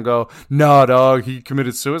sit here and go, "No, dog, he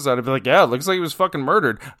committed suicide." I'd be like, "Yeah, it looks like he was fucking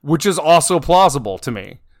murdered," which is also plausible to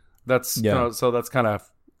me. That's so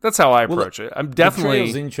that's how I approach it. I'm definitely. The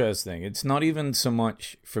trail's interesting. It's not even so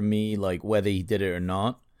much for me like whether he did it or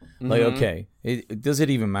not. Like, okay, does it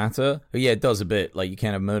even matter? Yeah, it does a bit. Like, you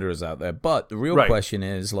can't have murderers out there. But the real question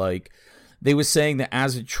is, like, they were saying that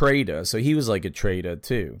as a trader, so he was like a trader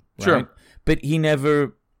too, right? Sure. But he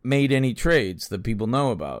never made any trades that people know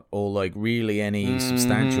about, or like really any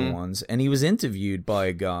substantial ones. And he was interviewed by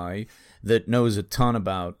a guy that knows a ton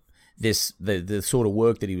about this, the sort of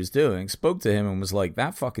work that he was doing, spoke to him and was like,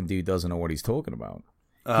 that fucking dude doesn't know what he's talking about.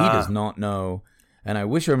 He does not know. And I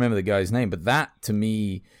wish I remember the guy's name, but that to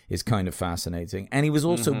me is kind of fascinating. And he was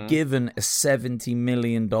also given a $70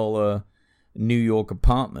 million New York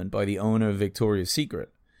apartment by the owner of Victoria's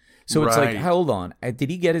Secret. So it's like, hold on.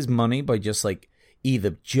 Did he get his money by just like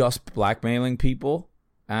either just blackmailing people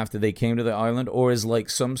after they came to the island, or is like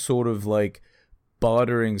some sort of like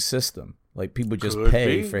bartering system? Like people just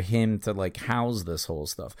pay for him to like house this whole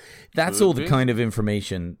stuff. That's all the kind of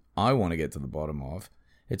information I want to get to the bottom of.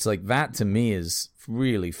 It's like that to me is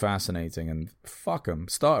really fascinating, and fuck them.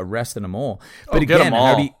 Start arresting them all. But again,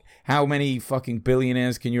 how many fucking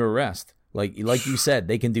billionaires can you arrest? Like you said,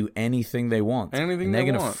 they can do anything they want. Anything they're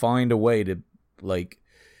gonna find a way to like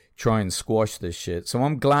try and squash this shit. So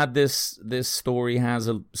I'm glad this story has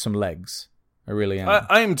some legs. I really am.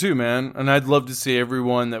 I am too, man. And I'd love to see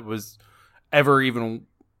everyone that was ever even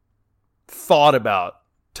thought about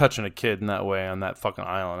touching a kid in that way on that fucking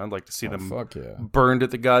island. I'd like to see them burned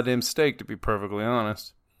at the goddamn stake, to be perfectly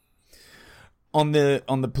honest. On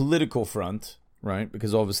the political front, right?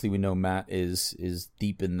 Because obviously we know Matt is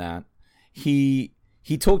deep in that. He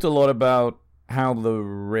talked a lot about how the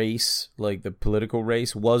race, like the political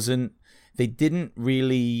race, they didn't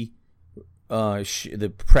really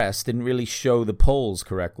the press didn't really show the polls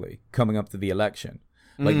correctly coming up to the election.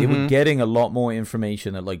 Like they were getting a lot more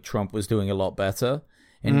information that like Trump was doing a lot better.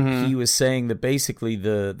 And he was saying that basically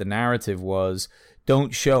the narrative was,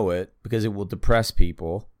 don't show it because it will depress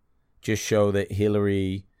people. Just show that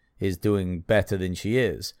Hillary is doing better than she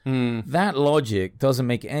is. That logic doesn't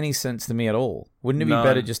make any sense to me at all. Wouldn't it be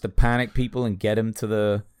better just to panic people and get them to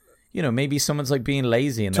the, maybe someone's like being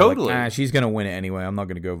lazy and they're like, she's going to win it anyway. I'm not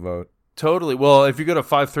going to go vote. Totally. Well, if you go to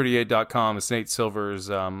 538.com, it's Nate Silver's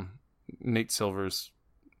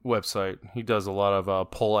website. He does a lot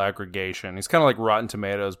of poll aggregation. He's kind of like Rotten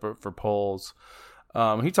Tomatoes, but for polls.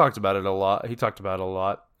 He talked about it a lot.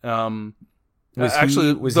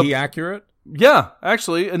 Was he accurate? Yeah,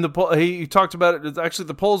 actually, in the poll, he talked about it. Actually,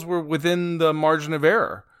 the polls were within the margin of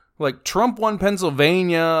error. Like Trump won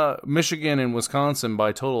Pennsylvania, Michigan, and Wisconsin by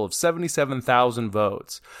a total of 77,000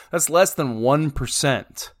 votes. That's less than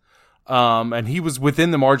 1%. And he was within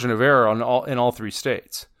the margin of error in all three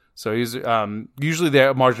states. So he's usually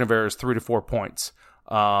the margin of error is 3 to 4 points,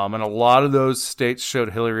 and a lot of those states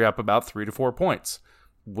showed Hillary up about 3 to 4 points,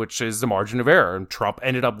 which is the margin of error. And Trump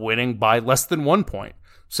ended up winning by less than 1 point.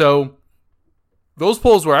 So those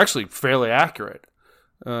polls were actually fairly accurate.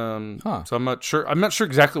 So I'm not sure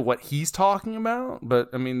exactly what he's talking about, but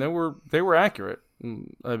I mean they were accurate.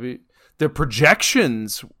 I mean the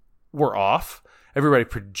projections were off. Everybody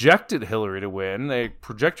projected Hillary to win. They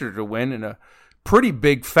projected her to win in a pretty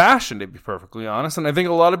big fashion, to be perfectly honest. And I think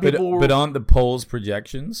a lot of people but aren't the polls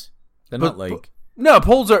projections? They're not like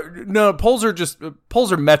polls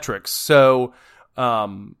are metrics. So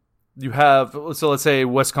let's say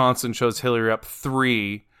Wisconsin shows Hillary up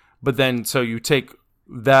 3, but then so you take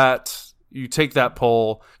that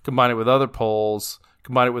poll, combine it with other polls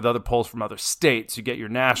from other states, you get your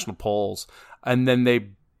national polls, and then they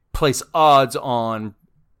place odds on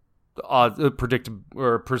predicted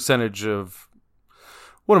or percentage of,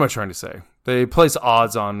 what am I trying to say? They place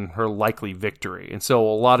odds on her likely victory. And so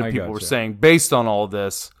a lot of people were saying, based on all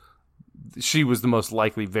this, she was the most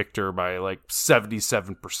likely victor by like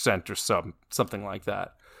 77% or something like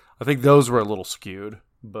that. I think those were a little skewed,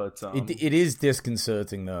 but it is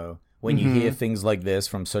disconcerting though when you hear things like this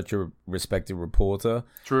from such a respected reporter.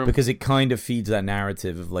 True. Because it kind of feeds that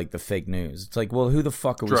narrative of like the fake news. It's like, well, who the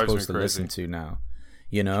fuck are we supposed to listen to now?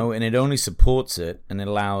 You know, and it only supports it, and it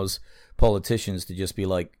allows politicians to just be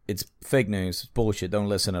like, it's fake news, it's bullshit, don't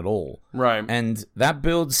listen at all. Right. And that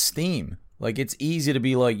builds steam. Like, it's easy to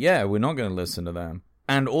be like, yeah, we're not going to listen to them.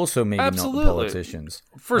 And also maybe not the politicians.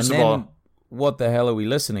 First of all, what the hell are we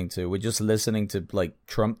listening to? We're just listening to, like,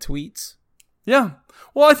 Trump tweets? Yeah.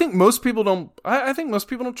 Well, I think most people don't. I think most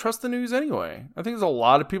people don't trust the news anyway. I think there's a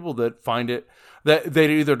lot of people that find it that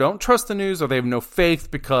they either don't trust the news or they have no faith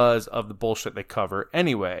because of the bullshit they cover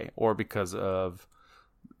anyway, or because of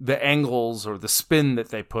the angles or the spin that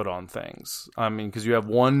they put on things. I mean, because you have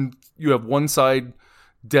one side.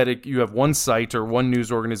 You have one site or one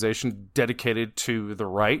news organization dedicated to the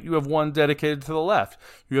right. You have one dedicated to the left.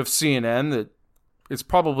 You have CNN that is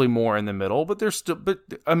probably more in the middle, but they're still. But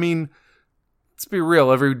I mean, let's be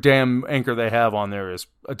real. Every damn anchor they have on there is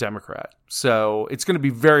a Democrat. So it's going to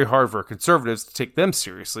be very hard for conservatives to take them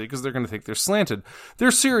seriously because they're going to think they're slanted.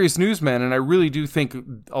 They're serious newsmen, and I really do think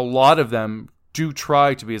a lot of them do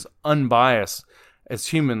try to be as unbiased as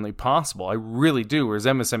humanly possible. I really do. Whereas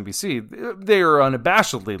MSNBC, they are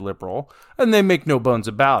unabashedly liberal, and they make no bones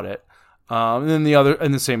about it. And then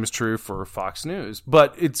the same is true for Fox News.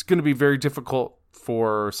 But it's going to be very difficult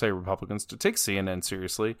for, say, Republicans to take CNN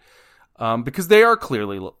seriously, because they are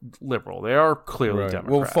clearly liberal. They are clearly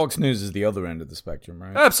Democrat. Well, Fox News is the other end of the spectrum,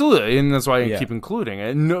 right? Absolutely, and that's why I keep including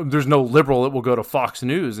it. No, there's no liberal that will go to Fox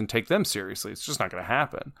News and take them seriously. It's just not going to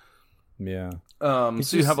happen. Yeah. So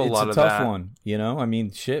you have a lot of that. It's a tough one, you know? I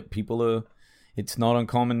mean, shit, it's not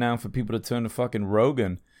uncommon now for people to turn to fucking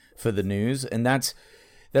Rogan for the news, and that's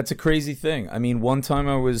a crazy thing. I mean, one time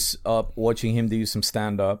I was up watching him do some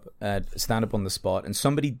stand-up on the spot, and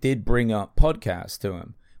somebody did bring up podcasts to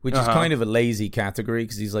him, which is kind of a lazy category,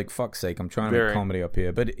 because he's like, fuck's sake, I'm trying to make comedy up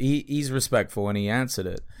here. But he's respectful, and he answered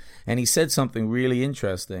it. And he said something really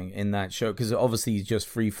interesting in that show, because obviously he's just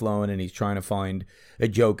free-flowing, and he's trying to find a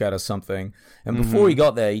joke out of something. And before he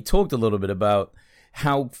got there, he talked a little bit about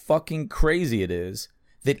how fucking crazy it is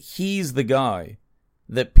that he's the guy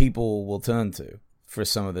that people will turn to for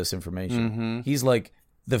some of this information. He's like,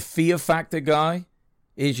 the fear factor guy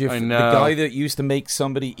is the guy that used to make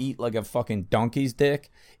somebody eat like a fucking donkey's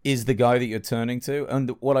dick is the guy that you're turning to. And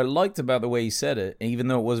what I liked about the way he said it, even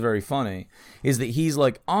though it was very funny, is that he's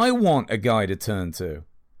like, I want a guy to turn to.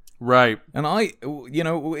 Right. And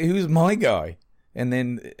who's my guy? And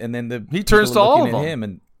then he turns to all of them. Him,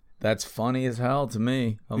 and that's funny as hell to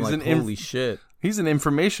me. I'm like, holy shit. He's an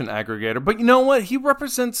information aggregator, but you know what? He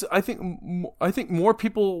represents. I think more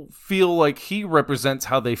people feel like he represents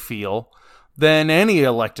how they feel than any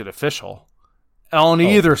elected official on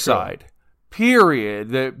either side.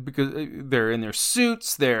 Period. Because they're in their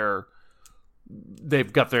suits, they've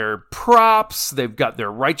got their props, they've got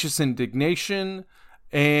their righteous indignation,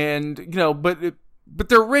 and but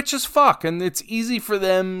they're rich as fuck, and it's easy for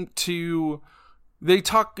them to they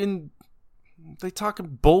talk in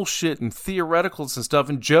bullshit and theoreticals and stuff.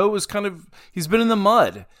 And Joe is he's been in the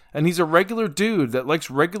mud, and he's a regular dude that likes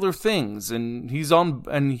regular things, and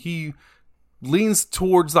he leans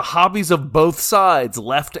towards the hobbies of both sides,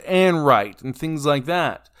 left and right, and things like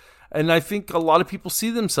that. And I think a lot of people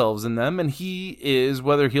see themselves in them, and he is,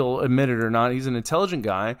 whether he'll admit it or not, he's an intelligent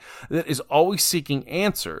guy that is always seeking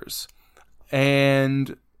answers.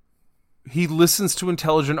 And he listens to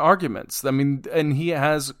intelligent arguments. I mean, and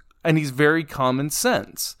he's very common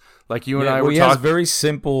sense. Like you and I were talking. He has very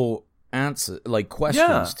simple answer, like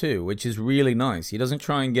questions too, which is really nice. He doesn't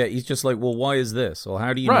try and he's just like, well, why is this? Well,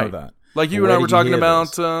 how do you know that? Like you and I were talking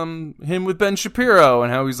about him with Ben Shapiro,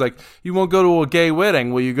 and how he's like, you won't go to a gay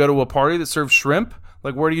wedding. Will you go to a party that serves shrimp?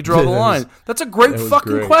 Like, where do you draw the line? That's a great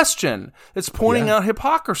fucking question. It's pointing out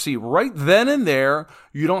hypocrisy right then and there.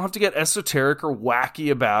 You don't have to get esoteric or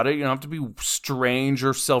wacky about it. You don't have to be strange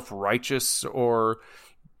or self-righteous or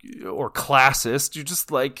classist. You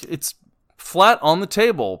just it's flat on the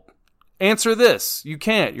table. Answer this. You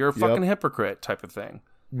can't. You're a fucking hypocrite type of thing.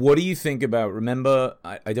 What do you think about, remember,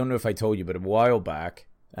 I don't know if I told you, but a while back,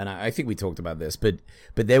 and I think we talked about this, but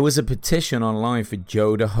there was a petition online for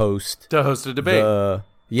Joe to host a debate.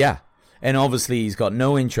 And obviously he's got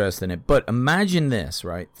no interest in it. But imagine this,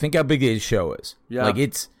 right? Think how big his show is. Yeah. Like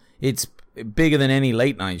it's bigger than any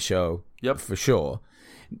late night show. Yep. For sure.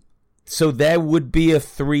 So there would be a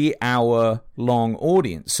 3-hour long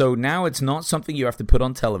audience. So now it's not something you have to put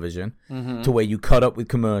on television to where you cut up with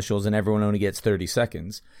commercials and everyone only gets 30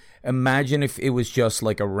 seconds. Imagine if it was just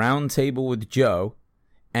like a round table with Joe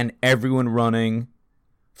and everyone running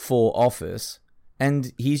for office,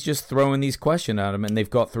 and he's just throwing these questions at him, and they've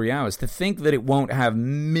got 3 hours. To think that it won't have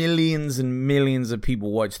millions and millions of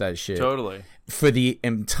people watch that shit. Totally. For the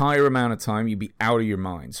entire amount of time, you'd be out of your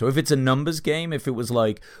mind. So if it's a numbers game, if it was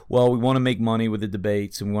like, well, we want to make money with the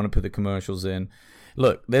debates and we want to put the commercials in,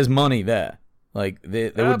 look, there's money there. Like,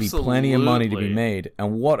 there would be plenty of money to be made.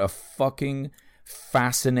 And what a fucking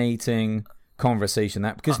fascinating conversation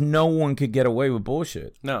that, because no one could get away with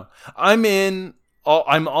bullshit. No.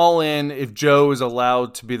 I'm all in if Joe is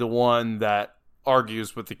allowed to be the one that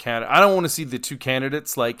argues with the candidate. I don't want to see the two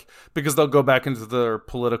candidates, like, because they'll go back into their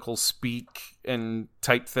political speak and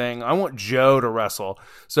type thing. I want Joe to wrestle.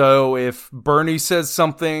 So if Bernie says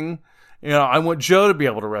something, I want Joe to be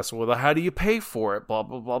able to wrestle with it. How do you pay for it? Blah,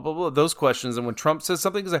 blah, blah, blah, blah. Those questions. And when Trump says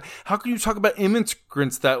something, he's like, how can you talk about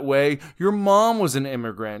immigrants that way? Your mom was an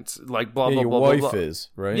immigrant. Like, blah, blah, blah, blah. Your wife is,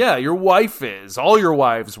 right? Yeah, your wife is. All your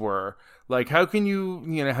wives were. Like, how can you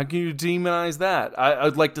demonize that?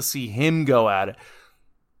 I'd like to see him go at it.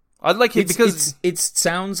 I'd like it because it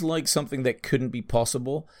sounds like something that couldn't be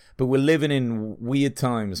possible, but we're living in weird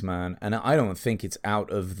times, man, and I don't think it's out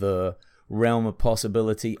of the realm of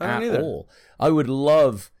possibility at all. I would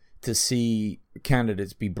love to see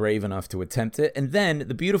candidates be brave enough to attempt it. And then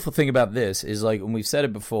the beautiful thing about this is, like, and we've said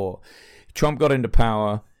it before, Trump got into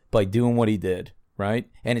power by doing what he did, right?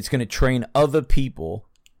 And it's going to train other people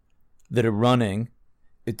that are running.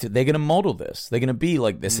 They're going to model this. They're going to be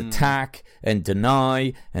like this attack and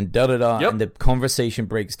deny and da-da-da. Yep. And the conversation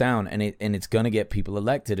breaks down, and it's going to get people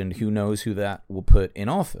elected, and who knows who that will put in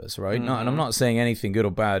office, right? And I'm not saying anything good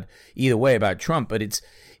or bad either way about Trump, but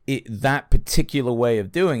that particular way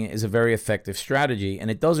of doing it is a very effective strategy,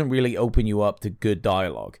 and it doesn't really open you up to good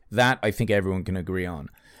dialogue. That I think everyone can agree on.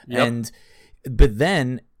 Yep. But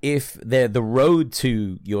then if the road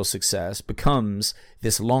to your success becomes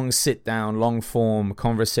this long sit-down, long-form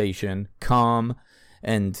conversation, calm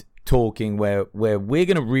and talking, where we're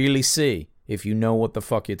going to really see if you know what the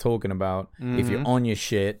fuck you're talking about, if you're on your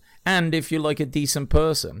shit, and if you're like a decent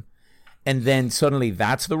person. And then suddenly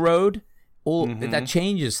that's the road. That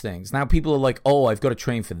changes things. Now people are like, oh, I've got to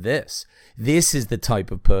train for this. This is the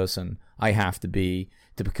type of person I have to be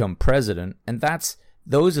to become president. And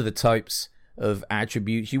those are the types of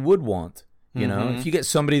attributes you would want. You know, if you get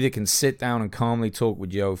somebody that can sit down and calmly talk with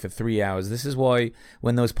Joe for 3 hours, this is why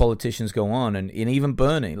when those politicians go on, and even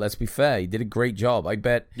Bernie, let's be fair, he did a great job. I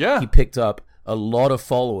bet he picked up a lot of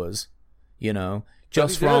followers,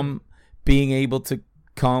 just from being able to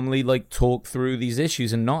calmly, like, talk through these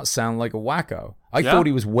issues and not sound like a wacko. I thought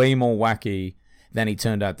he was way more wacky than he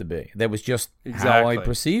turned out to be. That was just how I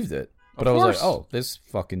perceived it. But I was like, oh, this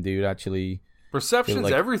fucking dude actually...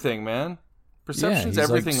 Perception's everything, man. Perception's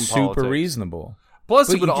everything in super politics. Reasonable. Plus,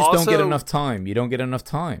 but you just don't get enough time. You don't get enough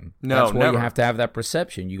time. No, that's why never. you have to have that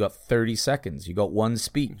perception. You got 30 seconds. You got one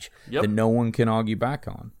speech that no one can argue back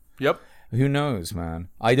on. Yep. Who knows, man?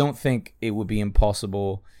 I don't think it would be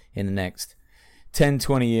impossible in the next 10,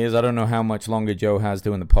 20 years. I don't know how much longer Joe has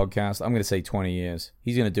doing the podcast. I'm going to say 20 years.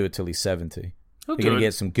 He's going to do it till he's 70. He's going to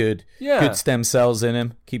get some good stem cells in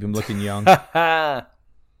him. Keep him looking young.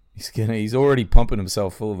 He's already pumping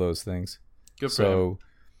himself full of those things. Good for him.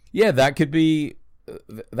 Yeah, that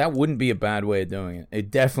wouldn't be a bad way of doing it.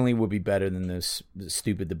 It definitely would be better than the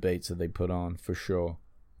stupid debates that they put on, for sure.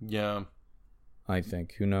 Yeah. I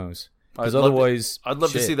think. Who knows? Because otherwise... I'd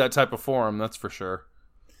love to see that type of forum, that's for sure.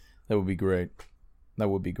 That would be great.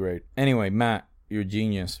 Anyway, Matt, you're a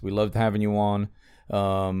genius. We loved having you on.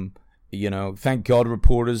 Thank God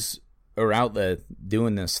reporters are out there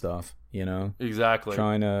doing this stuff. Exactly.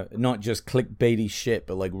 Trying to not just clickbaity shit,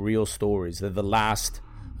 but like real stories. They're the last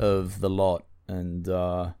of the lot, and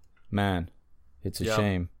man, it's a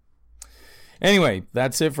shame. Anyway,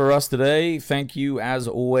 that's it for us today. Thank you, as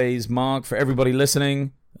always, Mark, for everybody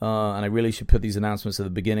listening. And I really should put these announcements at the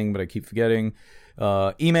beginning, but I keep forgetting.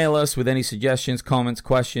 Email us with any suggestions, comments,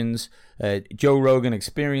 questions at Joe Rogan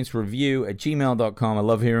Experience Review at gmail.com. I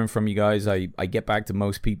love hearing from you guys. I get back to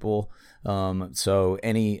most people. So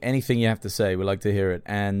anything you have to say, we like to hear it.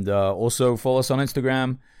 And also follow us on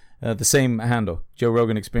Instagram, the same handle, Joe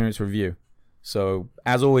Rogan Experience Review. So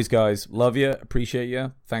as always, guys, love you, appreciate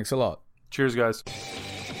you. Thanks a lot. Cheers, guys.